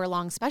this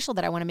hour-long special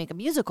that I want to make a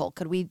musical.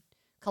 Could we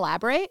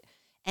collaborate?"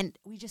 And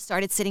we just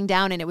started sitting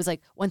down, and it was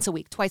like once a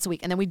week, twice a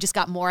week, and then we just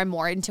got more and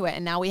more into it.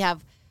 And now we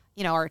have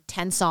are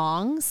 10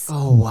 songs.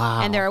 Oh,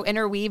 wow. And they're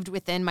interweaved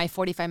within my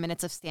 45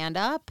 minutes of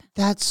stand-up.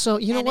 That's so,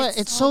 you know And what?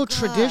 it's It's so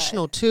so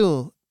traditional,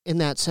 too, in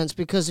that sense,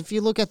 because if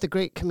you look at the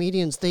great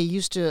comedians, they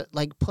used to,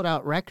 like, put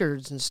out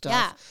records and stuff.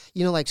 Yeah.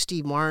 You know, like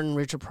Steve Martin,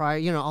 Richard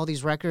Pryor, all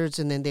these records,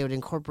 and then they would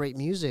incorporate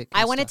music.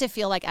 I want it to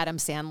feel like Adam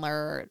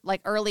Sandler,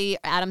 like early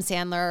Adam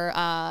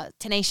Sandler,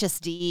 Tenacious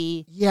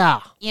D. Yeah.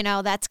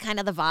 That's kind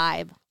of the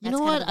vibe. You know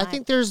what? I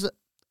think there's,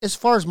 as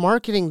far as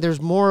marketing,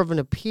 there's more of an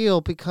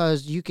appeal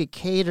because you could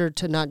cater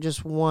to not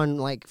just one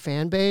like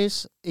fan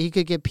base. You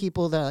could get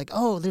people that are like,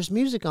 oh, there's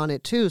music on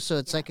it too. So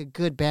it's like a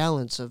good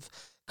balance of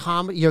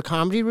your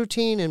comedy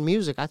routine and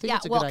music. I think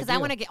it's a good idea. because I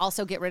want to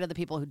also get rid of the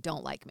people who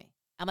don't like me.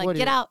 I'm like, What do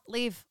get you- out,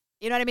 leave.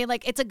 You know what I mean?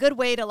 Like, it's a good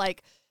way to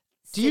like.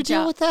 Do you stitch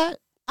deal up. with that?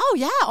 Oh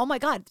yeah. Oh my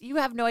God. You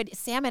have no idea.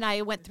 Sam and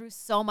I went through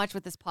so much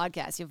with this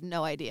podcast. You have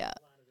no idea.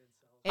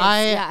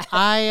 Yeah.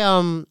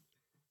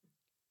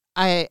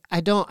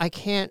 I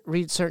can't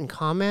read certain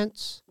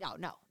comments No.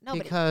 Nobody.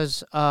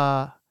 because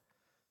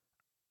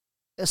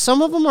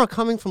some of them are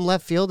coming from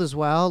left field as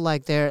well.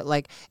 Like they're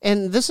like,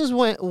 and this is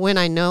when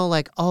I know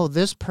like, oh,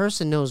 this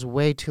person knows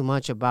way too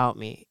much about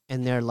me,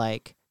 and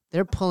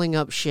they're pulling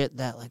up shit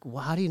that like,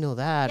 well, how do you know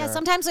that? Yeah, Or-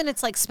 sometimes when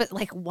it's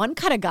like one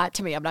kind of got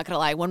to me. I'm not gonna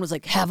lie. One was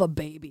like, have a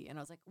baby, and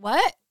I was like,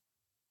 what?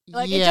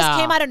 Like it just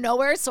came out of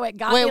nowhere, so it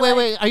got me.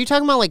 Wait. Are you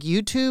talking about like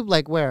YouTube?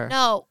 Like where?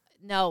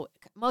 No,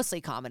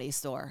 mostly Comedy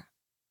Store.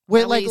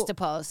 Wait, That we like used to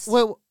post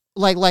wait,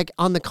 like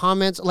on the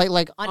comments,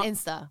 like on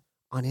Insta.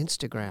 on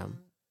Instagram.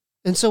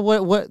 And so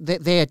what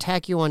they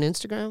attack you on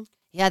Instagram?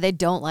 Yeah, they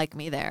don't like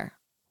me there.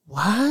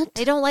 What?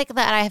 They don't like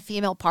that I have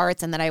female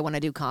parts and that I want to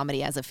do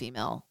comedy as a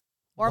female,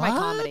 or my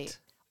comedy, What?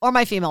 or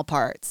my female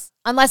parts,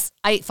 unless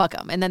I fuck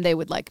them, and then they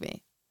would like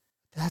me.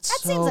 That's That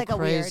so seems like a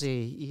weird-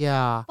 crazy.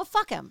 Yeah. Well,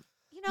 fuck them.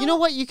 You know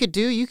what you could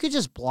do? You could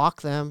just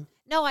block them.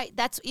 No, I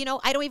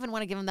don't even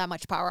want to give them that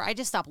much power. I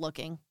just stop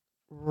looking.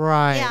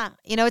 Right. Yeah,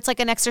 it's like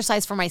an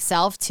exercise for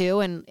myself too,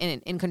 and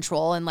in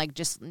control, and like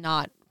just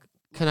not.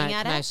 Can looking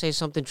at I it. say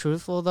something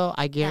truthful though?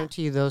 I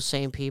guarantee you those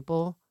same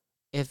people,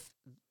 if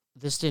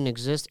this didn't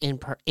exist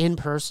in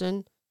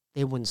person,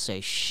 they wouldn't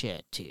say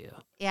shit to you.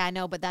 Yeah, I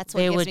know, but that's what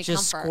They gives would me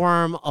just comfort.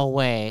 squirm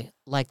away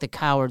like the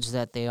cowards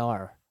that they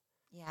are.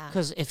 Yeah,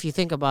 Because if you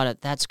think about it,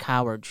 that's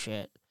coward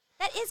shit.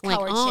 that is Like,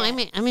 coward oh,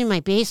 shit. I'm in my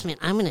basement.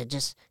 I'm gonna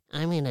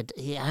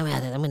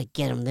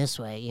get him this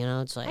way.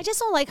 It's like I just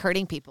don't like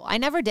hurting people. I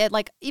never did.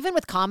 Like even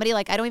with comedy,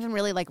 like I don't even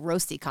really like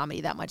roasty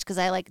comedy that much because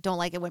I like don't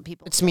like it when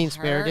people. It's feel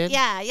mean-spirited?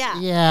 hurt. Yeah.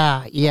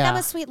 yeah. I'm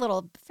a sweet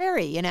little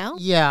fairy,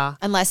 Yeah.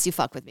 Unless you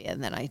fuck with me,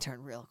 and then I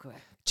turn real quick.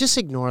 Just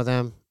ignore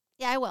them.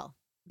 Yeah, I will.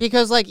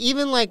 Because like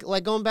even like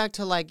going back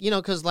to like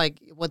because like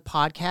with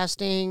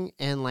podcasting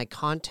and like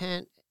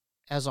content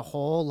as a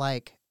whole,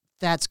 like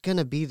that's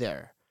gonna be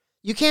there.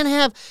 You can't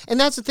have, and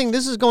that's the thing.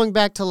 This is going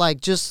back to like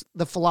just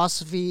the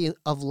philosophy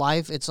of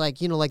life. It's like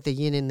like the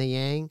yin and the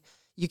yang.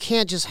 You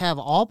can't just have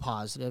all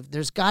positive.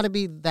 There's got to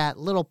be that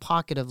little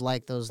pocket of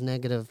like those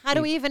negative. How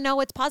do we even know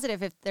what's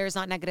positive if there's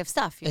not negative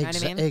stuff? You know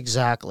what I mean?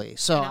 Exactly.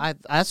 So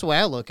that's the way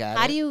I look at it.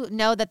 How do you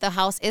know that the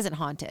house isn't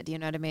haunted? You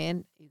know what I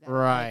mean? You gotta,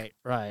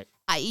 Right.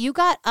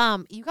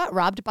 you got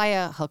robbed by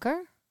a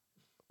hooker?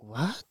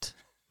 What?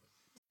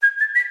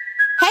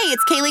 Hey,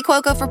 it's Kaylee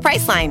Cuoco for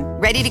Priceline.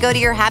 Ready to go to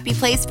your happy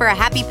place for a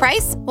happy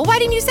price? Well, why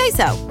didn't you say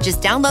so?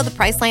 Just download the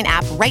Priceline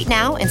app right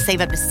now and save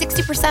up to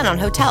 60% on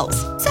hotels.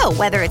 So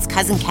whether it's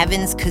Cousin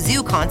Kevin's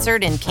Kazoo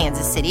Concert in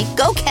Kansas City,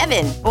 go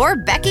Kevin, or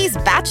Becky's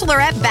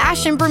Bachelorette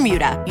Bash in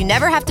Bermuda, you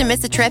never have to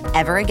miss a trip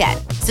ever again.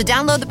 So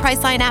download the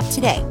Priceline app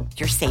today.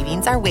 Your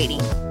savings are waiting.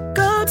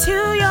 Go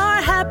to your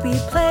happy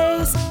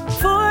place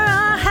for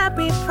a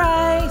happy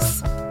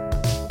price.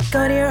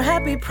 Go to your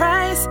happy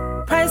price,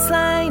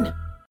 Priceline.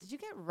 Did you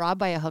get robbed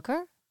by a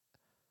hooker?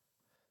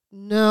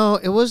 No,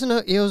 it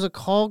wasn't. It was a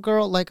call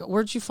girl. Like,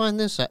 where'd you find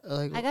this at?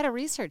 Like, I got a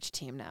research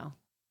team now,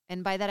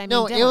 and by that I mean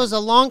no, Dylan. it was a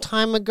long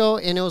time ago,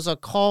 and it was a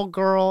call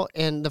girl,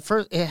 and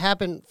it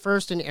happened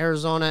first in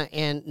Arizona,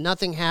 and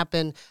nothing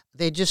happened.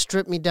 They just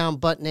stripped me down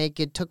butt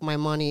naked, took my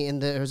money,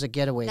 and there was a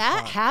getaway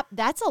car.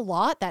 That's a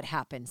lot that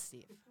happened,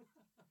 Steve.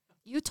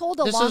 You told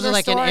a This was longer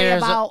like an story Arizo-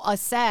 about a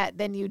set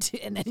than you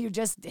did, and then you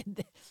just did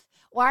this.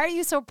 Why are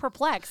you so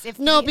perplexed?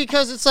 No,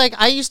 because it's like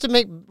I used to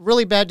make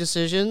really bad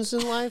decisions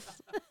in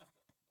life.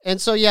 And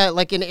so, yeah,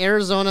 like in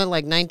Arizona,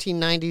 like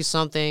 1990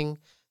 something,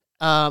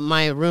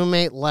 my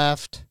roommate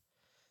left.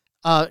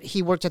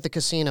 He worked at the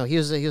casino. He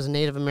was a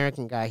Native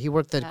American guy. He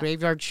worked the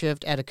graveyard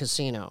shift at a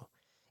casino.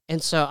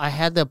 And so I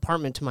had the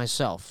apartment to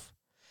myself.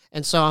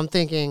 And so I'm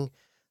thinking,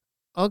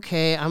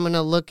 okay, I'm going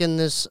to look in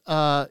this,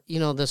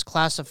 this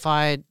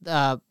classified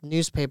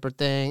newspaper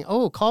thing.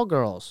 Oh, call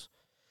girls.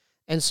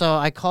 And so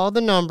I called the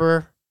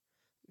number,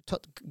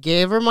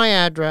 gave her my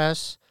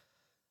address.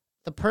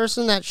 The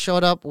person that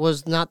showed up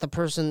was not the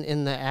person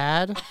in the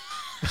ad.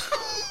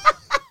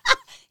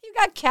 You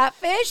got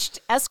catfished,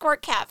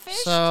 escort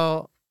catfished.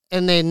 So,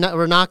 and they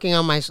were knocking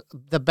on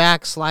the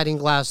back sliding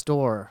glass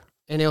door.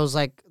 And it was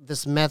like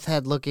this meth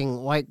head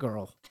looking white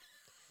girl.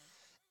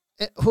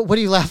 What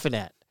are you laughing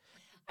at?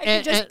 I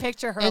can just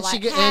picture her and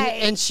like, she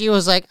hey. and she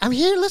was like, "I'm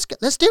here. Let's do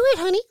it,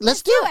 honey.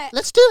 Let's do it.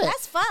 Let's do it.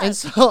 That's fun. And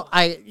so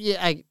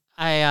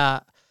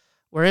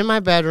we're in my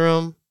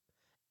bedroom,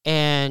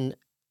 and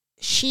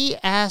she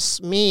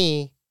asked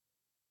me,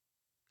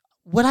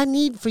 "What I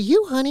need for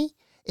you, honey,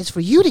 is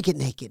for you to get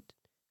naked."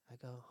 I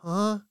go,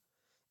 "Huh?"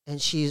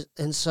 And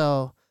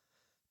so,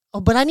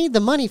 "Oh, but I need the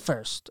money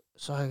first."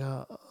 So I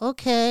go,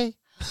 "Okay."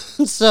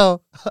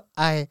 So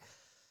I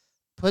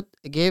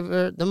gave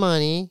her the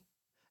money.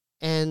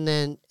 And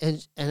then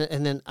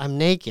I'm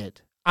naked.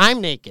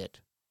 I'm naked.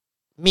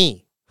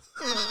 Me.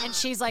 And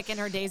she's like in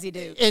her Daisy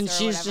Dukes. And or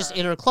she's whatever. just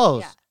in her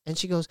clothes. Yeah. And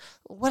she goes,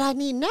 "What I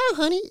need now,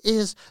 honey,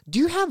 is do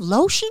you have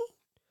lotion?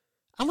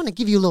 I'm going to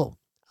give you a little,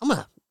 I'm going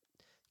to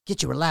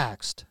get you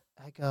relaxed."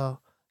 I go,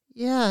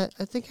 "Yeah,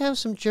 I think I have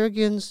some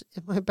Jergens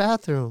in my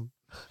bathroom."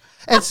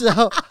 And so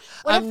What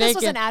I'm if naked. this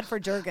was an ad for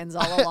Jergens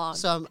all along?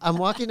 So I'm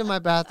walking to my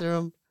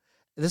bathroom.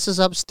 This is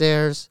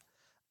upstairs.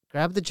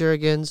 Grab the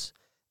Jergens.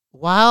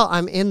 While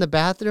I'm in the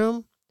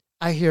bathroom,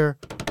 I hear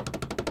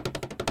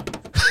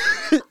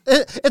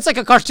it's like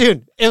a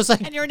cartoon. It was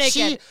like, And you're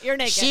naked. You're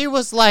naked. She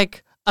was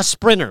like a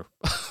sprinter,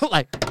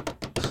 like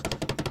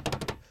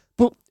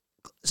boop.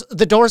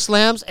 The door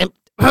slams and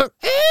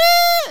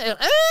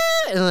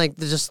like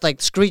just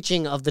like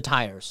screeching of the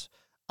tires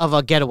of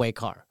a getaway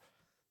car.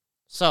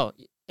 So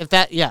if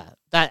that.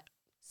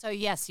 So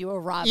yes, you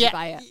were robbed Yeah,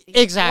 by it.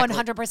 exactly.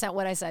 100%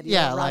 what I said. You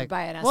Yeah, were robbed like,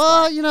 by an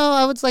escort. well,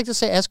 I would like to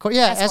say escort.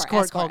 Yeah,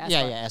 Escort. escort.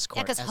 Yeah, escort.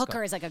 Yeah, because escort.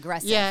 hooker is like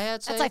aggressive. Yeah,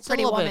 that's like it's a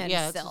Pretty little bit, Woman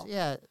yeah, still.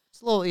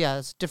 it's a little. Yeah,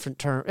 it's a different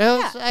term.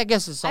 I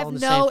guess it's I all have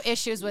the no same.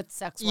 issues with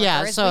sex workers.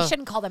 Yeah, so- we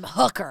shouldn't call them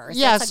hookers.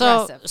 Yeah, That's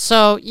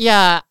so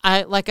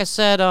aggressive. like I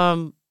said,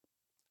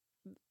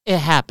 it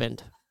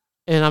happened,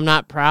 and I'm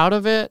not proud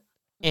of it.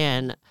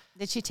 And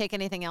Did she take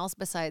anything else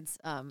besides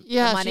the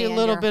yeah, money she a and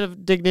little your- bit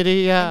of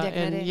dignity. Yeah,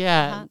 dignity, and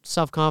yeah, uh-huh.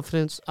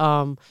 self-confidence.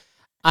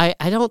 I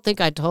don't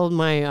think I told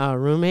my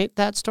roommate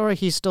that story.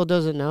 He still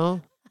doesn't know.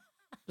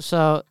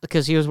 So,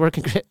 because he was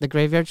working the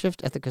graveyard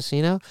shift at the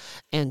casino.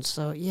 And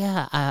so,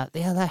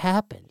 that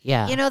happened.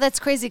 Yeah. You know, that's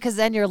crazy because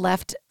then you're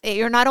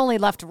not only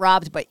left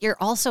robbed, but you're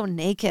also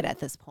naked at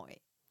this point.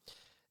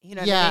 You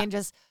know what I mean?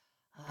 Just,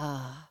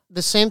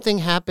 the same thing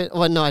happened.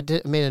 Well, no, I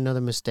made another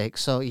mistake.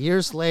 So,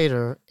 years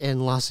later in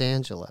Los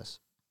Angeles,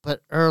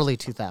 but early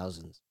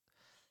 2000s,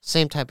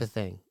 same type of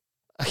thing.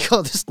 I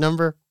call this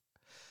number.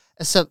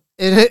 So,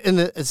 in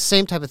the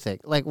same type of thing.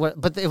 Like what?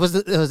 But it was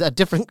a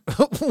different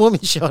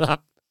woman showed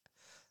up.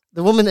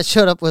 The woman that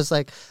showed up was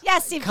like, yeah,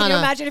 Steve, can you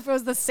imagine if it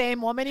was the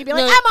same woman? You'd be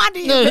like, No, I'm on to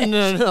you.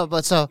 No.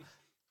 But so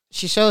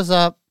she shows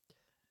up,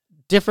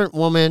 different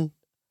woman.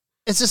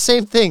 It's the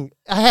same thing.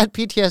 I had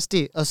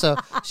PTSD. Oh, so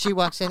she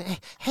walks in.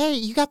 Hey,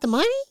 you got the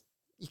money?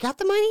 You got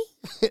the money?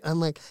 I'm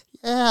like,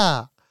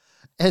 yeah.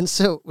 And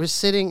so we're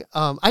sitting.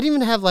 I didn't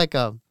even have like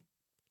a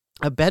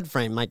bed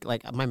frame, like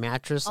my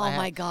mattress. Oh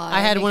my God.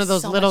 I had I one make of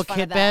those so little much fun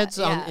kid of that. beds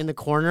Yeah. in the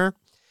corner,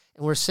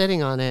 and we're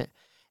sitting on it.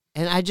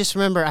 And I just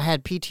remember I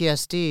had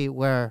PTSD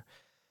where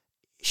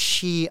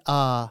she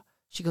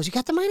goes, "You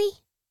got the money?"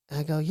 And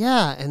I go,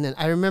 "Yeah." And then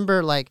I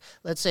remember, like,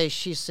 let's say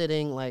she's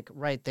sitting like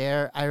right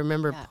there. I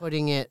remember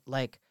putting it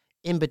like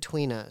in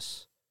between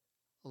us,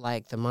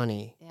 like the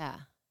money. Yeah.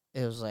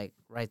 It was like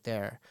right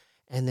there.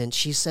 And then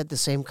she said the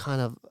same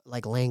kind of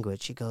like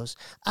language. She goes,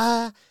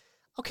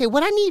 "Okay,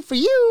 what I need for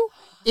you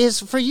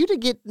is for you to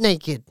get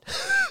naked."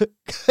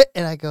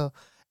 And I go,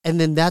 and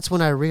then that's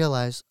when I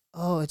realized,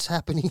 oh, it's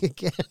happening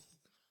again.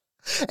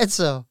 And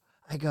so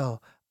I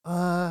go,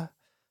 what?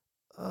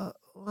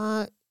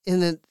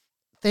 And then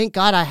thank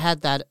God I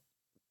had that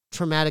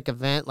traumatic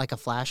event, like a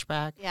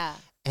flashback. Yeah.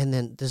 And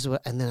then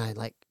and then I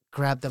like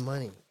grab the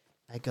money.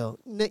 I go,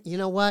 you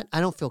know what?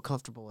 I don't feel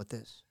comfortable with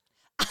this.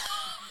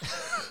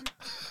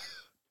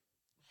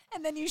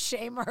 And then you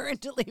shame her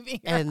into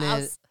leaving your And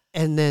house.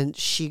 then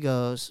she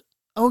goes,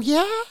 "Oh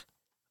yeah, well,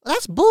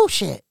 that's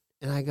bullshit."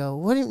 And I go,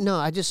 "What do you?" No,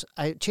 I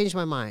changed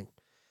my mind.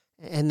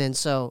 And then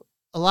so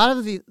a lot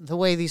of the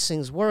way these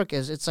things work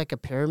is it's like a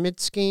pyramid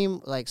scheme.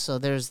 Like so,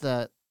 there's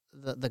the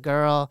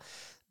girl,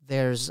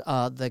 there's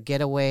the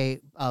getaway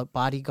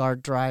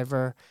bodyguard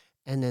driver,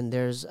 and then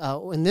there's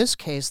in this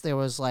case there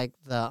was like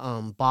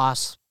the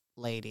boss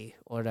lady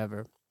or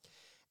whatever.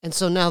 And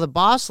so now the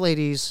boss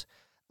ladies.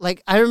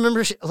 Like, I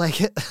remember,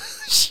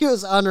 she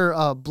was on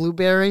her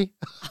Blueberry.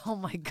 Oh,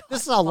 my God.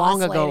 This is how long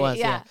Boss ago it lady, was.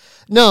 Yeah.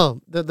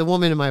 No, the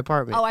woman in my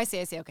apartment. Oh, I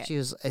see. Okay. She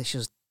was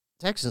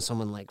texting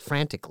someone, like,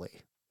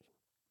 frantically.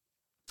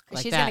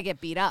 Like She's that. going to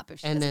get beat up if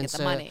she doesn't get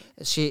the money.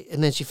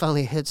 And then she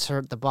finally hits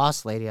the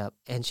boss lady up,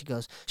 and she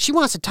goes, "She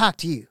wants to talk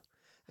to you."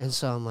 And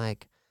so I'm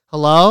like,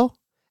 "Hello?"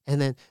 And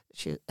then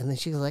she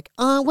was like,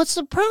 "What's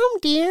the problem,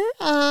 dear?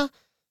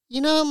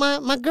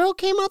 My girl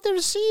came out there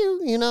to see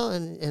you,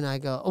 and I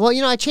go,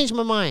 "Well, I changed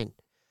my mind."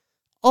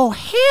 "Oh,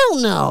 hell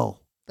no.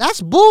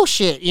 That's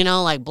bullshit,"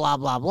 like blah,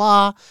 blah,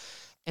 blah.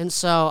 And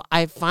so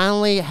I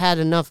finally had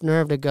enough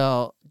nerve to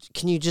go,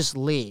 "Can you just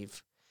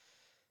leave?"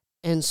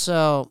 And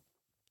so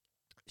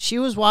she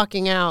was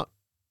walking out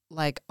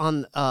like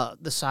on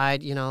the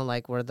side, you know,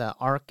 like where the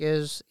arc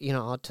is, you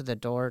know, out to the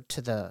door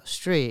to the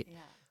street. Yeah.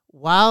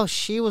 While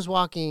she was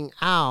walking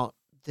out,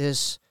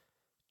 this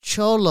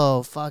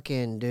cholo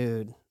fucking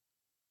dude,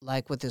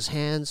 like with his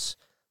hands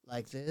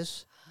like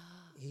this,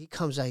 he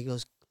comes out, he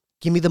goes,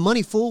 "Give me the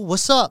money, fool.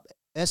 What's up?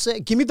 That's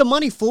it. Give me the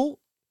money, fool.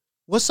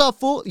 What's up,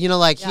 fool?" You know,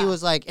 like he Yeah.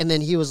 was like, and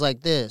then he was like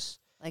this.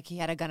 Like he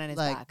had a gun in his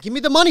Like, back. "Give me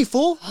the money,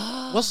 fool.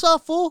 What's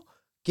up, fool?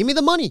 Give me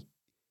the money."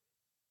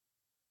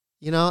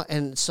 You know,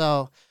 and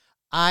so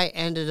I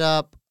ended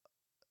up,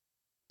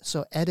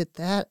 so edit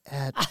that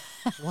at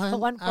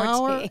 1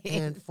 hour 1:14.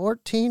 and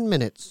 14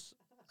 minutes.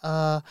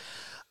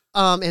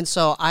 And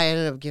so I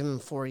ended up giving him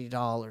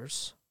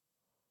 $40.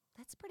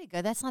 That's pretty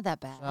good. That's not that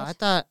bad. So I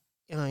thought,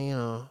 you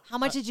know, How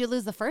much did you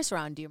lose the first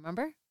round? Do you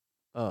remember?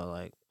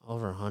 like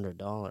over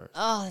 $100.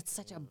 Oh, that's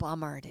such a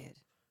bummer, dude.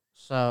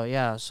 So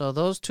yeah, so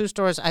those two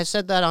stories, I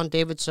said that on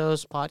David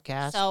So's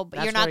podcast. So, but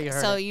That's you're not. where you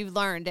heard So it. you've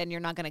learned, and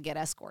you're not going to get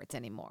escorts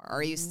anymore. Or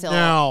are you still?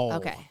 No.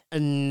 Okay.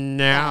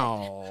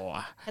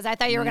 No. Because I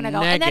thought you were going to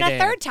go, and then a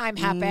third time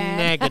happened.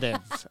 Negative.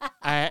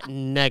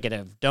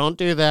 Negative. Don't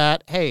do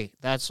that. Hey,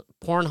 that's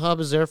Pornhub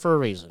is there for a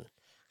reason.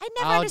 I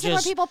never I'll understood why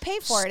just people pay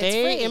for it. It's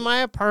Stay free. in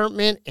my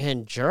apartment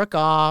and jerk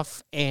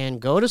off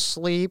and go to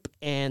sleep,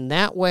 and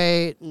that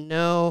way,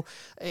 no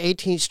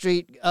 18th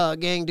Street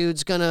gang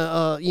dude's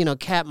gonna,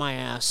 cap my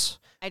ass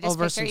I just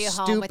over picture some you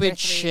home with your stupid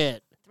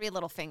shit. three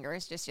little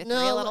fingers, just your three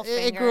No, little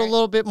fingers. it grew a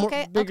little bit more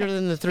Okay, bigger okay.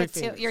 than the three You're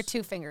fingers. You're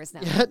two fingers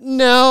now.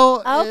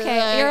 No.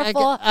 Okay, you're a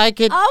full- I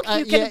could. Oh,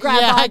 you can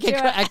grab Yeah, onto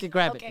it. I could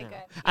grab Okay, it. Now.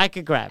 good. I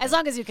could grab As it.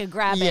 long as you can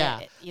grab Yeah.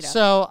 it, you know.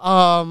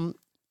 So,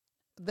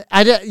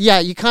 I did. Yeah,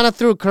 you kind of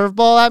threw a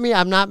curveball at me.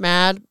 I'm not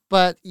mad,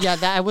 but yeah,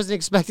 that I wasn't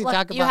expecting Look, to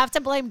talk about. you have to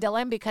blame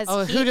Dylan because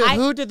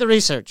who did the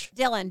research?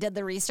 Dylan did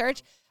the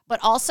research, but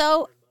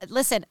also,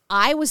 listen,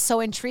 I was so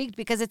intrigued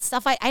because it's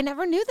stuff I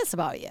never knew this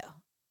about you.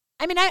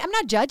 I mean, I'm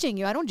not judging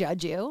you. I don't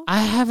judge you.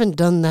 I haven't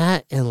done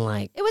that in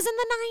like It was in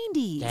the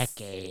 90s.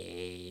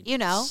 decades. You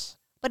know?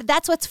 But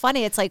that's what's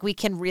funny. It's like we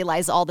can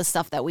realize all the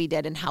stuff that we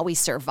did and how we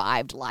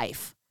survived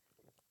life.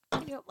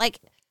 You know, like,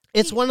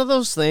 It's one of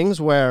those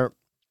things where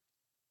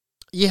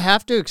you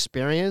have to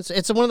experience.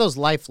 It's one of those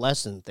life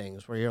lesson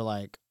things where you're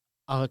like,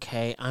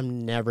 okay,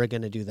 I'm never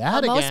gonna do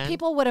that again. most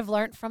people would have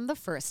learned from the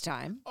first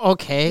time.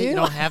 Okay, you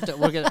don't have to.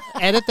 We're gonna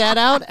edit that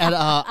out at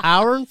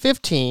hour and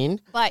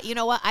 15. But you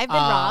know what? I've been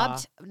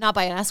robbed, not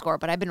by an escort,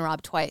 but I've been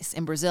robbed twice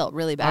in Brazil,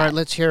 really bad. All right,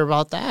 let's hear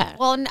about that.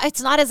 Well,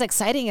 it's not as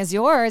exciting as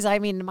yours. I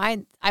mean,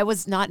 I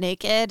was not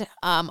naked.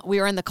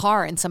 We were in the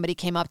car, and somebody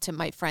came up to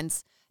my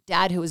friend's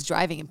dad who was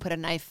driving and put a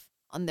knife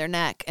on their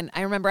neck. And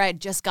I remember I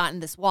had just gotten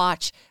this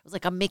watch. It was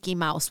like a Mickey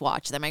Mouse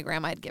watch that my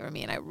grandma had given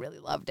me, and I really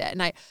loved it.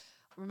 And I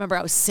remember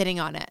I was sitting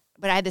on it,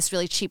 but I had this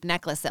really cheap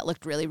necklace that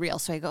looked really real.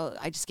 So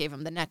I just gave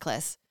him the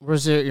necklace.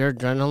 Was it your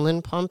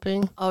adrenaline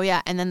pumping? Oh,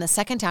 yeah. And then the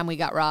second time we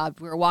got robbed,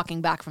 we were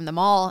walking back from the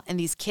mall, and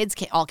these kids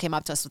all came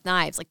up to us with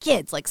knives, like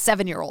kids, like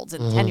 7-year-olds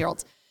and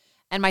 10-year-olds.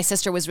 And my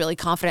sister was really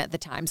confident at the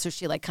time, so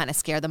she like kind of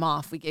scared them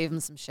off. We gave them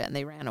some shit, and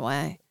they ran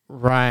away.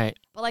 Right.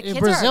 But like kids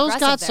are Brazil's aggressive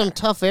got there. some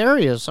tough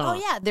areas. Huh? Oh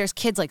yeah, there's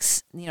kids like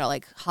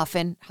like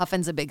huffing.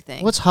 Huffing's a big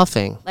thing. What's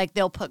huffing? Like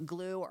they'll put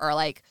glue or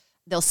like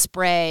they'll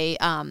spray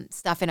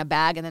stuff in a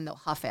bag and then they'll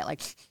huff it.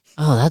 Like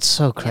Oh, that's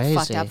so get crazy.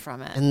 fucked up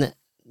from it. And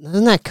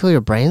doesn't that kill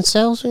your brain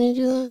cells when you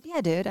do that?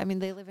 yeah, dude. I mean,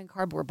 they live in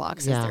cardboard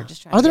boxes. Yeah. They're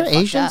just trying. Are to there get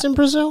fucked Asians up. in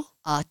Brazil?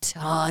 A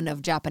ton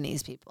of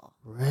Japanese people.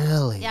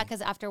 Really? Yeah,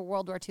 because after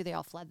World War II, they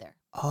all fled there.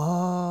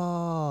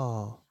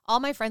 Oh. All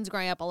my friends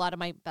growing up, a lot of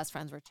my best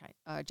friends were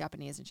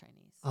Japanese and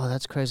Chinese. Oh,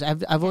 that's crazy.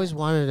 I've always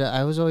wanted to.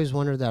 I was always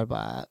wondered that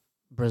about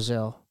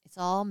Brazil. It's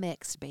all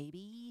mixed,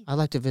 baby. I'd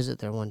like to visit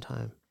there one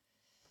time.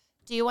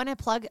 Do you want to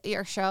plug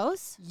your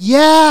shows?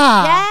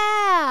 Yeah.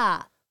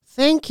 Yeah,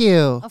 Thank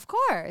you. of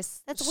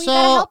course. That's we So,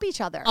 gotta help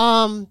each other.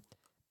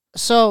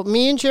 So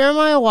me and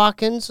Jeremiah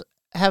Watkins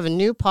have a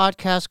new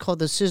podcast called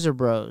The Scissor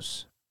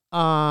Bros.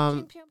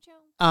 Go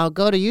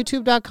to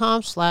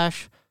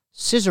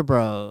youtube.com/Scissor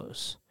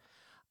Bros.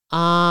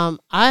 I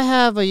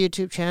have a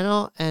YouTube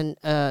channel and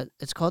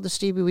it's called The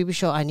Stevie Weeby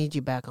Show. I need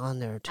you back on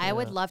there too. I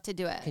would love to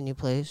do it. Can you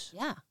please?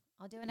 Yeah,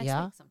 I'll do it next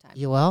Yeah? week sometime.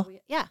 You will?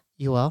 Yeah,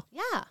 You will?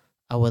 yeah,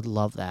 I would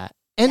love that.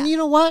 And Yeah. you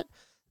know what?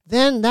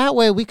 Then that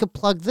way we could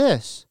plug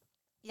this.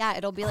 yeah.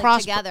 It'll be like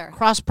together.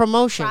 Cross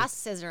promotion. Cross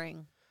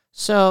scissoring.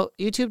 So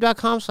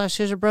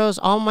youtube.com/Scissor Bros.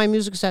 All my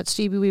music's at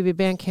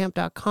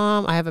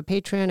StevieWeebyBandcamp.com. I have a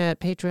Patreon at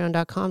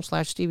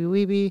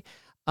patreon.com/StevieWeeby.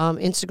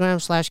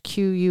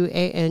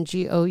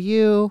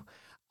 Instagram/QUANGOU.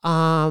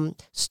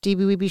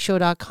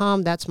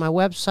 StevieWeebyShow.com. That's my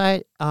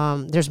website.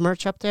 There's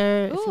merch up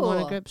there if you want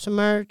to Ooh. grab some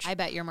merch. I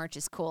bet your merch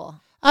is cool.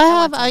 I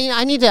want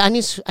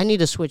need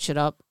to switch it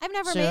up. I've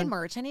never soon. made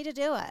merch. I need to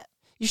do it.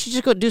 You should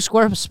just go do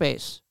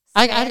Squarespace.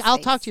 I'll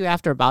talk to you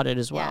after about it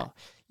as well.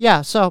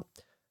 Yeah. So,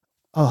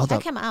 hold Check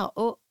up. him out.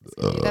 Oh, it's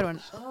gonna be a good one.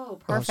 Oh,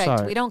 perfect.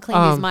 sorry. We don't clean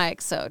these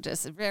mics, so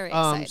just very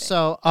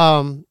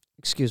exciting.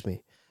 Excuse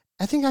me.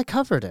 I think I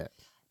covered it.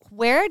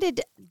 Where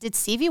did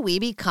Stevie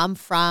Weeby come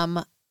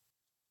from?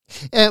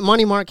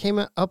 Money Mark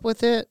came up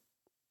with it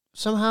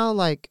somehow,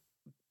 like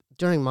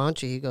during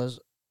Mancha, he goes,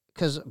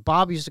 because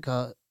Bob used to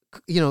call,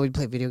 we'd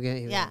play video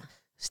games. Yeah.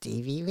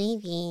 Stevie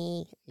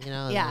Weeby,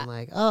 and Yeah. I'm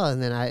like, oh,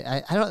 and then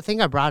I don't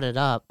think I brought it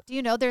up. Do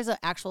you know there's an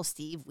actual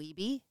Steve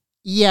Weeby?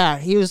 Yeah,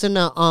 he was in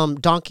a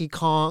Donkey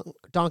Kong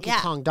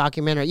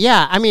documentary.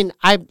 Yeah, I mean,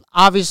 I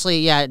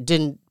obviously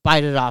didn't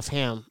bite it off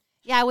him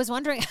Yeah, I was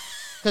wondering.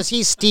 because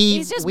he's Steve.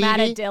 He's just Weeby. mad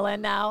at Dylan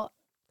now.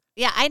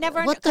 Yeah, I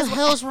never. What the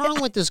hell's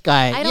wrong with this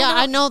guy? I don't know.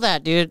 I know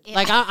that, dude. Yeah.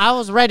 Like, I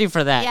was ready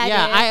for that. Yeah,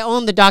 Yeah, dude. I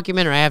own the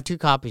documentary. I have 2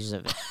 copies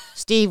of it.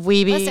 Steve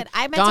Weeby, Listen,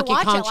 I meant to Donkey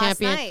watch Kong it last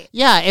champion. night.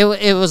 Yeah,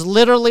 it was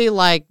literally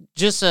like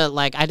just I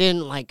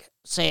didn't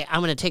say I'm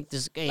gonna take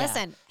this. Yeah.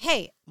 Listen,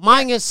 hey,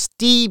 Mine is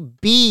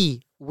Steve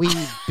B.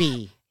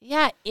 Weeby.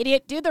 Yeah,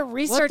 idiot. Do the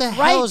research What the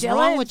right, hell is Dylan.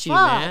 wrong with you,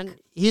 Fuck. man?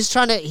 He's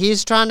trying to you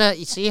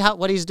see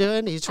what he's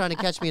doing? He's trying to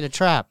catch me in a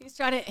trap. He's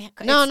trying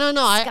to. No.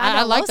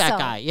 I like that Scandaloso.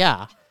 guy.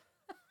 Yeah.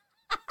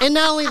 And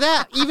not only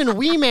that, even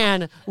Wee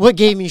Man what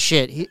gave me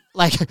shit.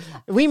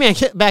 Wee Man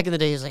back in the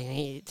day, he's like,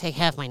 hey, take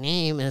half my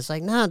name, and it's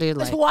like, no, dude,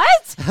 like,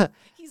 What?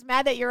 He's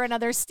mad that you're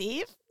another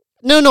Steve?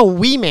 no,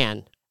 Wee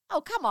Man,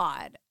 Oh, come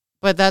on.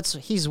 but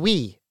he's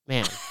Wee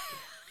Man.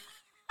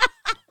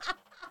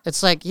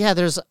 It's like, yeah,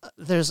 there's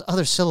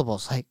other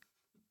syllables like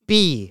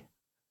B,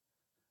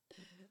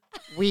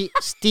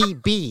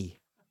 Steve B.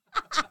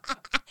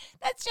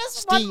 That's just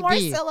Steve one more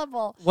B.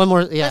 syllable. One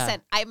more, yeah.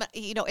 listen,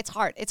 it's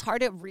hard. It's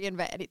hard to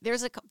reinvent.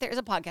 There's a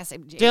podcast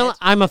named Jaded. Dylan,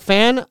 I'm a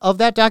fan of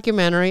that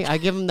documentary. I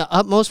give him the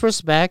utmost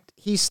respect.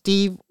 He's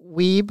Steve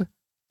Weeb,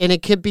 and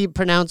it could be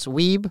pronounced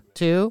Weeb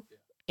too.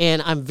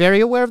 And I'm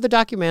very aware of the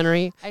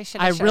documentary.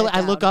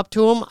 I look up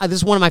to him. This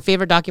is one of my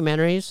favorite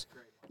documentaries.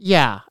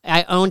 Yeah,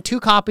 I own 2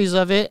 copies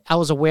of it. I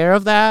was aware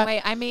of that.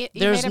 Wait,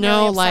 There's him no,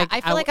 really upset. like,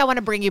 I feel like I want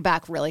to bring you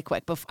back really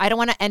quick. I don't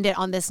want to end it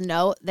on this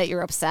note that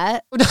you're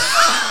upset.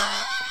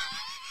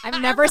 I've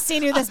never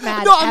seen you this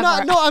mad. No, I'm ever.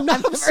 not. No, I'm not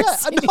I've never upset.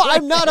 seen No, you like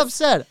I'm not this.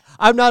 upset.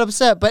 I'm not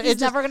upset. But He's it's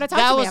just, never gonna talk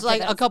that to me was after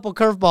like this. a couple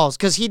curveballs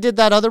because he did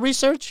that other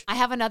research. I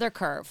have another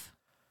curve.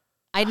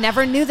 I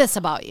never knew this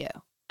about you.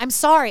 I'm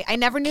sorry. I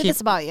never knew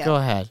this about you. Go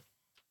ahead.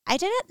 I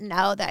didn't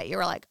know that you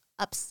were like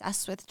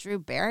obsessed with Drew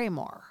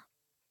Barrymore.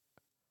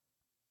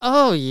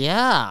 Oh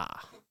yeah.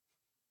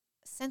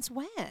 Since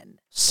when?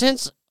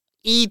 Since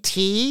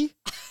E.T.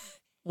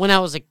 when I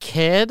was a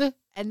kid.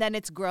 And then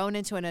it's grown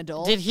into an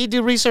adult. Did he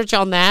do research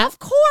on that? Of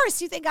course.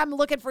 You think I'm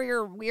looking for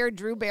your weird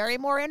Drew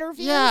Barrymore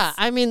interviews? Yeah,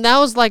 I mean that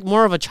was like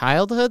more of a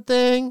childhood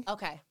thing.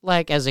 Okay.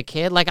 Like as a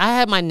kid, like I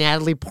had my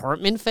Natalie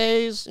Portman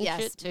phase and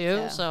Yes, shit too.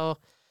 me too. So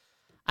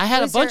I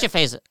had Who's a bunch your- of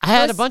phases. I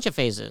had a who's- bunch of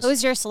phases.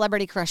 Who's your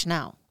celebrity crush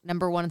now?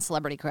 Number 1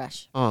 celebrity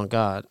crush. Oh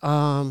God.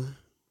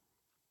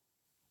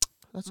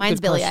 That's a Mine's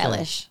good Billie question.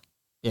 Eilish.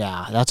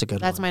 Yeah, that's a good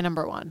That's one. my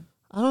number 1.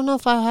 I don't know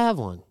if I have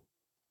one.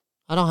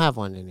 I don't have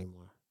one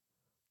anymore.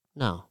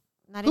 No.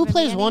 Not Who even me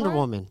plays Wonder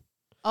anymore? Woman?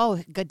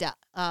 Oh, Gadot.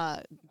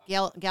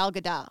 Gal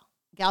Gadot.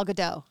 Gal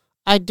Gadot.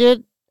 I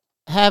did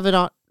have it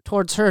on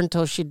towards her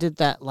until she did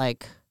that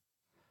like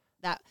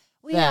That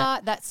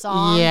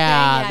song.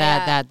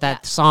 yeah, thing.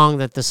 that song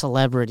that the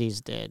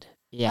celebrities did.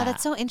 Yeah. Oh,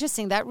 that's so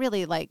interesting. That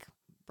really like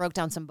broke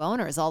down some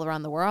boners all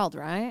around the world,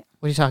 right?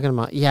 What are you talking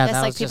about? Yeah, Yes,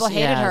 that like, was people just,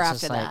 hated yeah, her it's after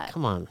just like, that.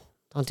 come on,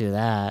 don't do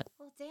that.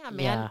 Well, damn,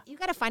 man. Yeah. You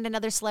got to find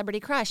another celebrity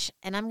crush,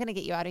 and I'm gonna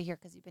get you out of here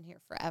because you've been here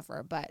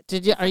forever. But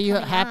Did you? Are you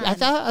coming happy? on.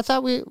 I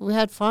thought we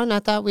had fun. I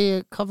thought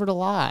we covered a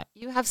lot.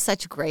 you have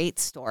such great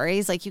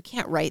stories. Like you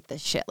can't write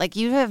this shit. Like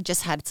you have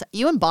just had.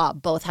 You and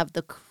Bob both have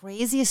the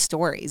craziest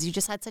stories. You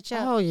just had such a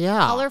Oh yeah.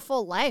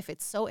 colorful life.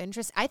 It's so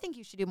interesting. I think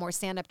you should do more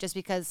stand up just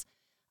because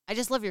I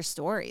just love your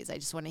stories. I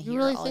just want to hear You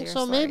really all think your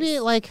so? stories. Maybe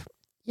like,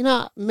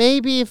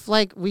 maybe if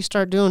like we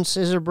start doing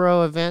Scissor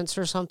Bro events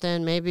or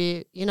something,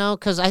 maybe,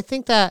 because I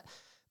think that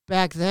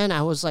back then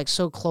I was like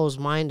so close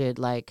minded.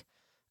 Like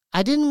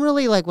I didn't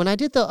really like when I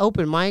did the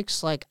open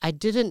mics, like I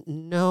didn't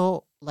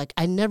know, like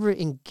I never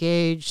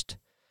engaged.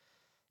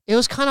 It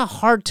was kind of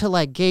hard to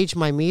like gauge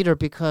my meter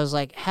because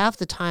like half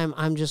the time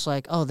I'm just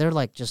like, oh, they're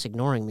like just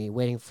ignoring me,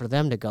 waiting for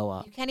them to go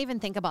up. You can't even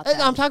think about that.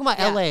 I'm talking about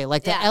Yeah. LA,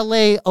 like the Yeah.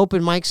 LA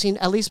open mic scene.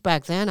 At least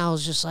back then, I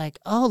was just like,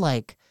 oh,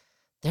 like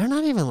they're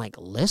not even like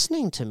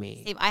listening to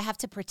me. Steve, I have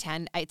to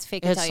pretend it's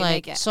fake until It's you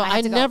make like it. so. have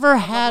I to go, never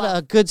blah, blah, had blah.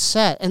 a good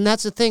set, and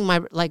that's the thing. My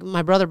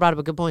brother brought up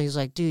a good point. He's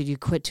like, dude, you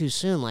quit too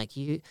soon. Like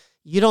you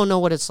don't know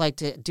what it's like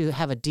to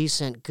have a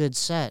decent good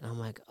set. And I'm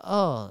like,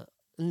 oh.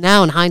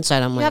 Now in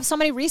hindsight, I'm You like, have so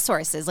many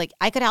resources. Like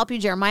I could help you,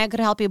 Jeremiah could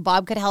help you,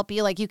 Bob could help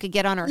you. Like you could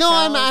get on our no,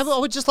 shows. I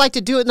would just like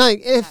to do it. No,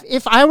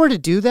 if I were to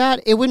do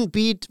that, it wouldn't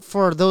be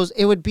for those.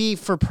 It would be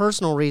for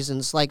personal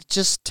reasons, like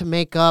just to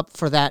make up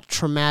for that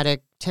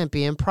traumatic Tempe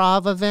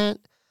Improv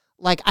event.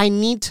 Like I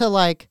need to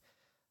like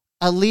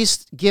at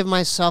least give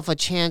myself a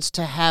chance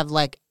to have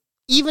like,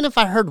 even if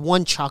I heard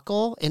one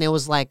chuckle and it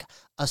was like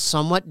a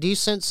somewhat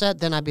decent set,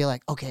 then I'd be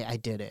like, okay, I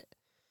did it.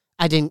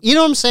 I didn't, you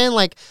know what I'm saying?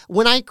 Like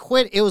when I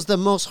quit, it was the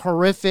most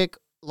horrific,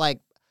 like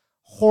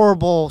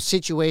horrible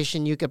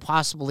situation you could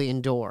possibly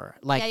endure.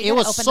 Like Yeah, you it gotta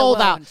was open the sold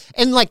out, wound.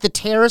 and like the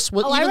terrace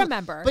was. Oh, I even,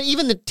 remember. But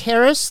even the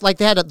terrace, like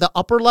they had the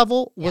upper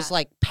level was Yeah.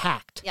 like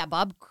packed. Yeah,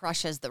 Bob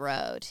crushes the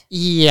road.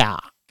 Yeah,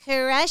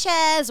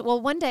 crushes.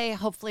 Well, one day,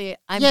 hopefully,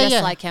 I'm Yeah, just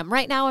yeah. like him.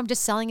 Right now, I'm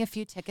just selling a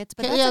few tickets,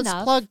 but Okay, that's let's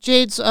enough. plug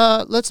Jade's.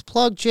 Let's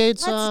plug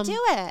Jade's. Let's do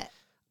it.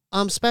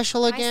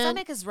 Special My again.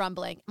 stomach is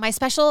rumbling. My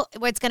special,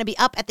 it's going to be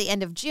up at the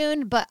end of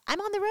June, but I'm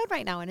on the road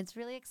right now, and it's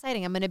really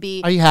exciting. I'm going to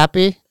be Are you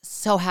happy?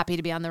 so happy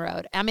to be on the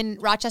road. I'm in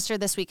Rochester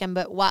this weekend,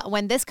 but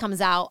when this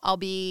comes out, I'll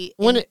be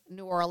When in it-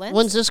 New Orleans.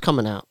 When's this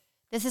coming out?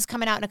 This is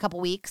coming out in a couple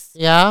weeks,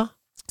 Yeah,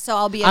 so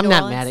I'll be in I'm New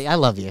not Orleans. mad at you. I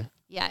love you.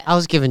 Yeah, I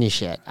was giving you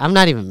shit. I'm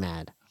not even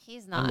mad.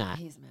 he's not. not.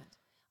 He's mad.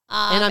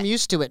 And I'm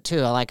used to it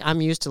too. Like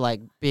I'm used to like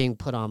being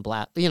put on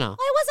blast. You know,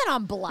 I wasn't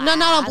on blast. no,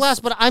 not on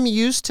blast, but I'm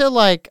used to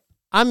like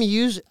I'm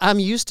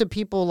used to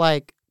people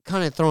like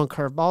kind of throwing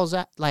curveballs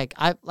at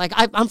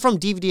I'm from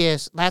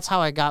DVDs. That's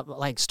how I got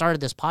like started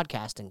this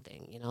podcasting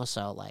thing. You know,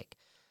 so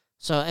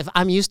if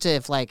I'm used to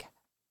if like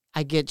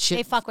I get shit.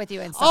 They fuck with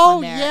you and stuff Oh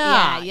on there.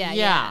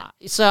 yeah.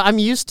 So I'm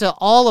used to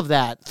all of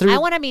that. Through I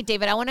want to meet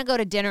David. I want to go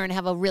to dinner and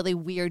have a really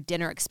weird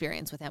dinner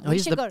experience with him. No,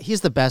 he's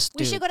the best dude.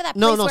 We should go to that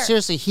No, place no, where-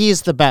 seriously, he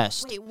is the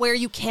best. Wait, where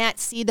you can't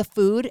see the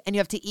food and you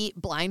have to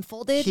eat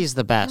blindfolded. He's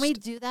the best. Can we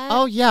do that?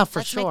 Oh yeah,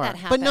 for Let's make sure. that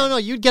But no, happen. no,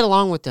 you'd get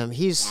along with him.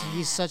 He's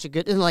such a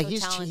good and like So he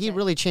talented.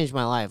 really changed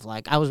my life.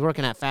 Like I was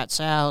working at Fat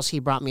Sal's, he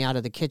brought me out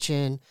of the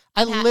kitchen.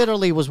 I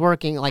literally was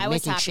working like I was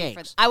making happy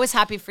shakes. I was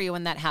happy for you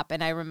when that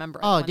happened. I remember.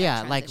 Oh when that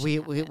yeah, like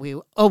transition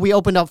happened. we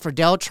opened up for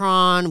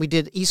Deltron. We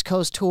did East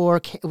Coast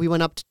tour. We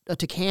went up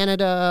to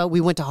Canada. We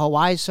went to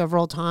Hawaii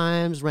several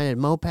times. Rented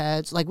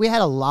mopeds. Like we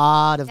had a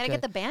lot of. Gotta good-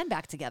 get the band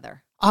back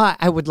together.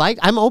 I would like.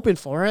 I'm open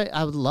for it.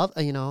 I would love.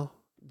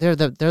 They're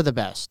the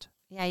best.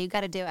 Yeah, you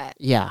got to do it.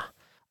 Yeah.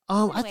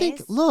 I think.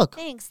 Anyways, Look.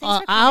 thanks for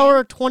coming.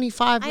 Hour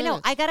 25 I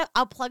minutes. know.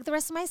 I'll plug the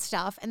rest of my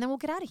stuff and then we'll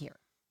get out of here.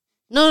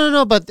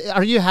 No. But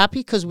are you happy?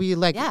 Because we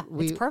like. Yeah,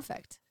 we, it's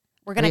perfect.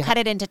 We're gonna cut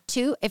it into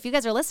two. If you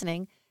guys are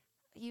listening,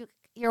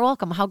 you're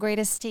welcome. How great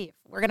is Steve?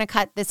 We're gonna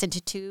cut this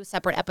into 2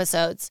 separate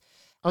episodes.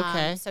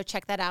 Okay. So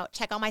check that out.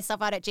 Check all my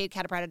stuff out at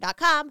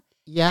jadecatapretta.com.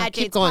 Yeah. at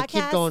Keep Jade's going.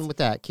 Keep podcast, going with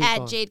that. Keep at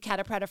going. Jade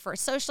Catapretta for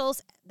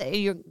socials.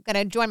 You're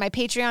gonna join my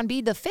Patreon.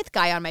 Be the 5th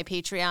guy on my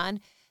Patreon.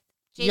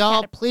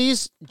 Y'all,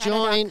 please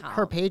join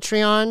her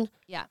Patreon.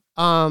 Yeah.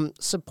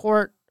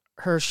 Support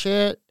her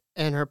shit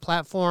and her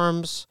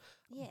platforms.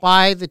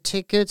 Buy the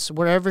tickets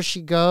wherever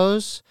she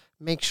goes.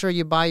 Make sure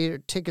you buy your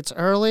tickets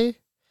early.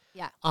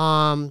 Yeah.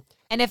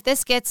 And if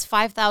this gets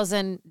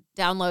 5,000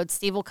 downloads,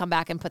 Steve will come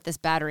back and put this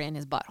battery in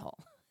his butthole.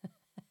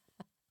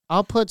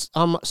 I'll put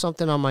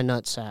something on my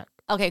nutsack.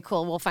 Okay,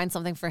 cool. We'll find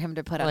something for him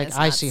to put on Like his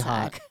icy nutsack.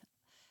 hot.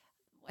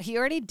 He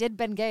already did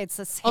Ben Gay. It's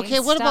the same Okay,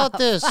 what stuff. about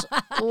this?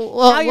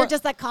 Now you're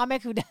just that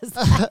comic who does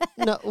that.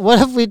 No, what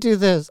if we do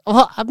this?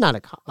 Well, I'm not a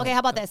comic. Okay, how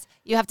about this?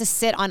 You have to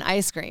sit on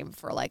ice cream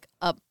for like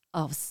a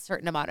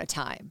certain amount of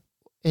time.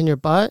 In your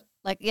butt?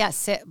 Like, yeah,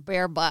 sit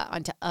bare butt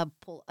onto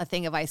a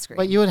thing of ice cream.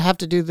 But you would have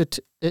to do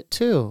it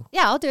too.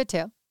 Yeah, I'll do it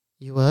too.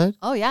 You would?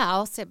 Oh, yeah,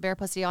 I'll sit bare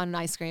pussy on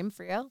ice cream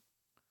for you.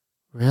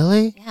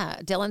 Really? Yeah,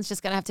 Dylan's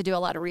just going to have to do a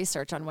lot of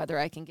research on whether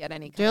I can get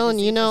any kind Dylan, of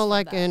you know, diseases from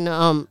like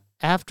that. in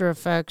After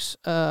Effects,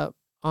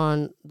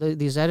 on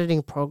these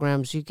editing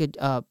programs, you could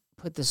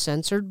put the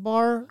censored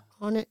bar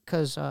on it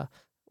because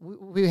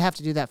we have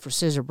to do that for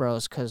Scissor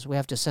Bros because we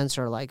have to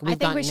censor like we've I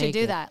think gotten we should do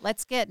naked. that.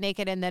 Let's get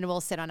naked and then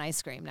we'll sit on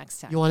ice cream next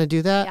time. You want to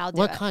do that? Yeah, I'll do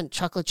what it. kind?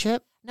 Chocolate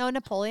chip? No,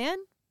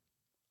 Napoleon?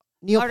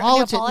 Neapolitan?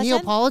 Neapolitan?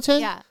 Neapolitan?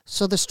 Yeah.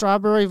 So the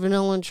strawberry,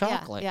 vanilla, and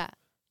chocolate. Yeah.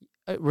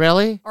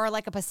 Really? Or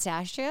like a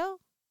pistachio?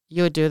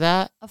 You would do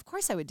that? Of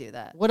course I would do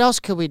that. What else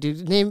could we do?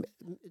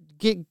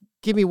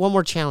 Give me one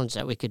more challenge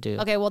that we could do.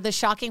 Okay, well, the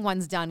shocking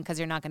one's done because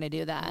you're not going to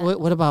do that.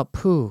 What about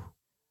poo?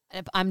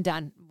 I'm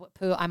done.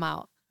 Poo, I'm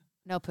out.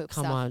 No poop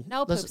Come stuff. on.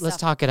 No poop let's stuff.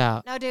 talk it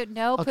out. No, dude,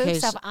 no Okay, poop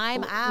so- stuff.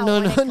 I'm out. no,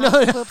 When no, it comes no,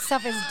 to no. poop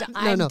stuff is done. No,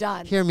 I'm no.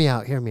 done. Hear me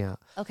out. Hear me out.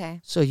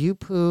 Okay. So you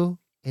poo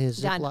in a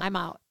Done. Ziploc. I'm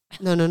out.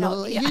 No.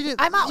 No, yeah,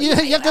 I'm out. You,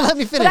 you have to let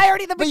me finish. But I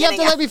already the But you have to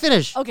beginning. let me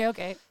finish.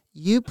 Okay.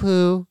 You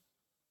poo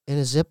in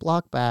a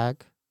Ziploc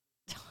bag,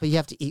 but you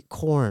have to eat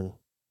corn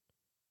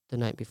the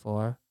night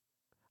before.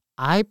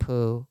 I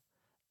poo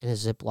in a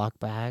Ziploc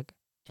bag,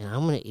 and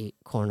I'm going to eat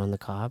corn on the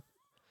cob.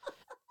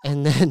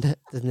 And then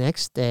the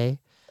next day,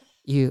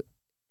 you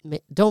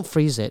don't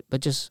freeze it,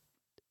 but just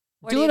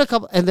do it a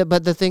couple. And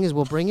but the thing is,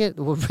 we'll bring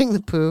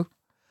the poo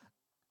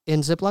in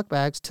Ziploc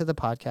bags to the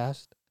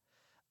podcast.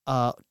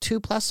 2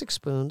 plastic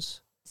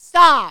spoons.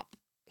 Stop.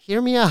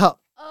 Hear me out.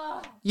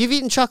 You've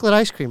eaten chocolate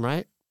ice cream,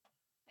 right?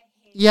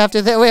 You have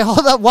to wait.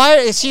 Hold up. Why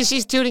is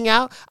she's tuning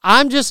out?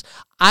 I'm just.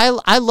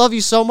 I love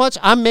you so much.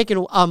 I'm making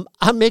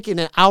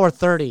an hour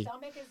 30.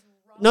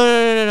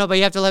 No. But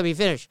you have to let me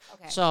finish.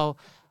 Okay. So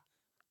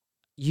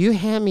you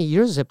hand me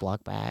your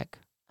Ziploc bag.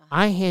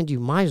 I hand you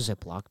my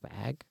Ziploc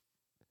bag.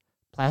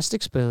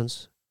 Plastic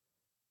spoons.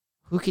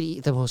 Who could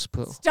eat the most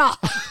poo?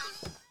 Stop.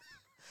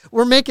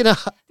 We're making an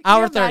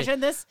hour 30. Imagine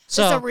this?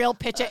 So- This is a real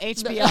pitch at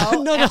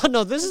HBO.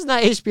 No. This is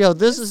not HBO.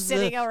 This is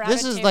Sitting around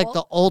this a is like table?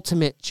 the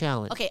ultimate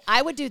challenge. Okay,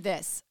 I would do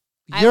this.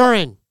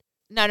 Urine.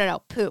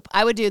 No. Poop.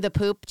 I would do the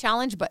poop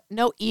challenge, but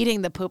no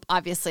eating the poop,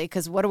 obviously,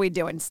 because what are we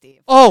doing,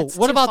 Steve? Oh, It's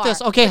what too about far.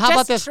 this? Okay, But how about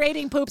just this?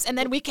 trading poops, and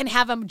then we can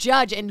have them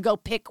judge and go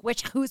pick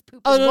whose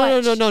poop Oh,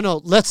 is which.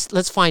 no.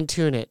 Let's fine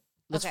tune it.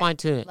 Let's Okay, fine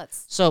tune it.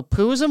 let's- So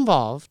poo is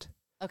involved,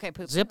 Okay,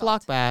 poop.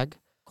 Ziploc bag,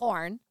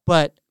 Corn.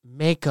 but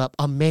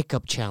a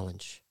makeup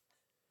challenge.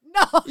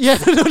 No. Yeah,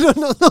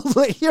 no.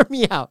 Wait, hear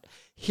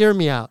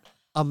me out.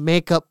 A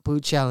makeup poo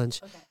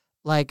challenge. Okay.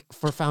 Like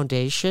for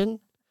foundation,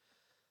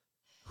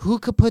 who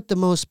could put the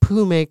most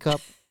poo makeup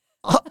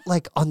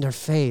like on their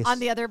face? On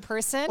the other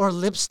person? Or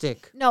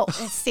lipstick. No,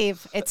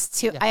 Steve, it's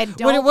too. Yeah. I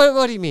don't.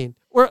 What do you mean?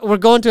 We're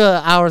going to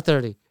an hour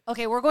 30.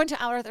 Okay, we're going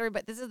to hour 30,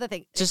 but this is the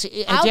thing. Just do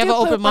you I'll have an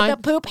open poop, mind?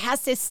 But the poop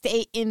has to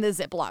stay in the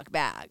Ziploc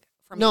bag.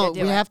 For me No, to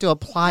do we it. have to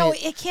apply No,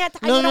 it. it can't.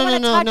 I No, don't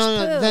want to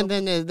touch poo.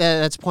 Then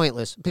that's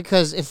pointless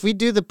because if we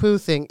do the poo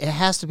thing, it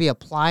has to be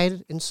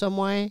applied in some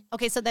way.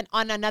 Okay, so then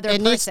on another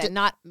It needs person, to-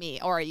 not me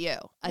or you.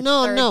 A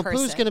No, third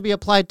poo's person. going to be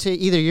applied to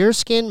either your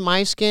skin,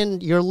 my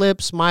skin, your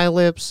lips, my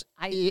lips.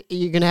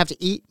 You're going to have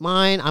to eat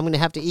mine. I'm going to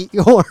have to eat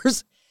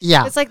yours.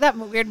 Yeah. It's like that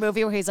weird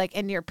movie where he's like,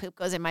 and your poop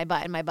goes in my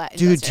butt, and my butt.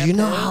 Dude, goes do to you your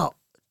know poo. how?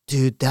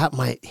 Dude, that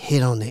might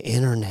hit on the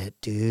internet,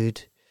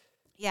 dude.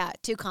 Yeah,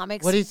 two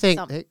comics. What do you think?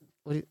 Hey,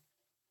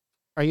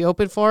 are you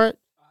open for it?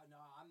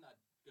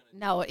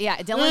 No, yeah,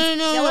 Dylan.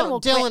 No.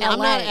 will Dylan, quit I'm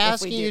LA not if we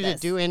asking do you to this.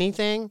 do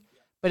anything,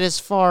 but as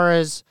far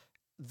as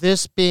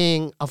this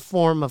being a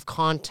form of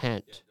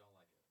content,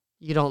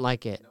 you don't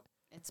like it.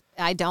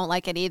 I don't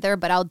like it either,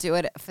 but I'll do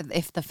it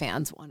if the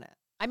fans want it.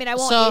 I mean, I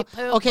won't So, eat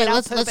poop. okay, but I'll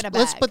let's poop in a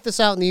let's bag. put this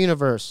out in the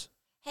universe.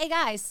 Hey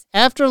guys,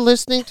 After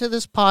listening to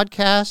this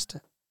podcast,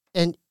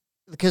 and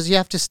because you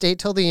have to stay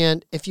till the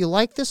end, if you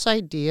like this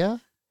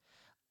idea,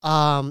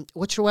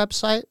 what's your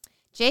website?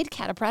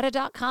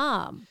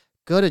 JadeCatapretta.com.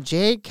 Go to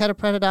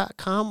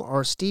jadecatapretta.com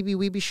or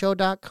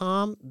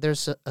stevieweebyshow.com.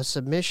 There's a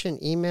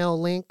submission email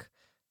link.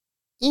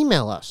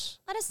 Email us.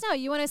 Let us know.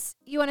 You want to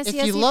see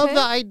If us you eat love poop?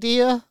 the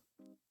idea,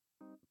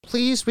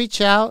 please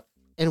reach out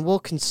and we'll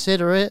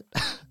consider it.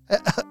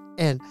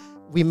 And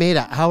we made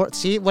an hour.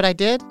 See what I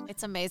did?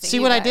 It's amazing. See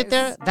you what I guys. did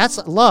there? That's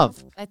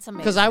love. It's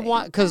amazing.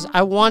 Because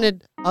I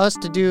wanted us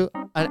to do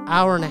an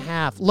hour and a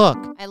half. Look,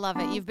 I love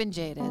it. You've been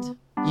jaded.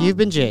 you've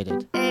been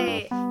jaded.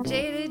 Hey,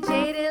 jaded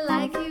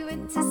like you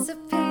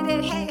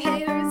anticipated. Hey,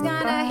 haters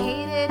gonna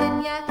hate it,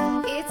 and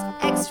yeah, it's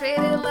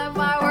X-rated. Let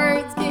my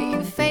words get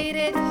you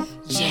faded.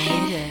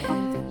 Jaded.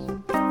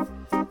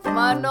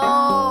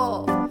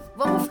 Mano,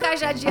 vamos ficar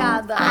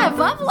jadeada.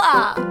 Vamos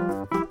lá.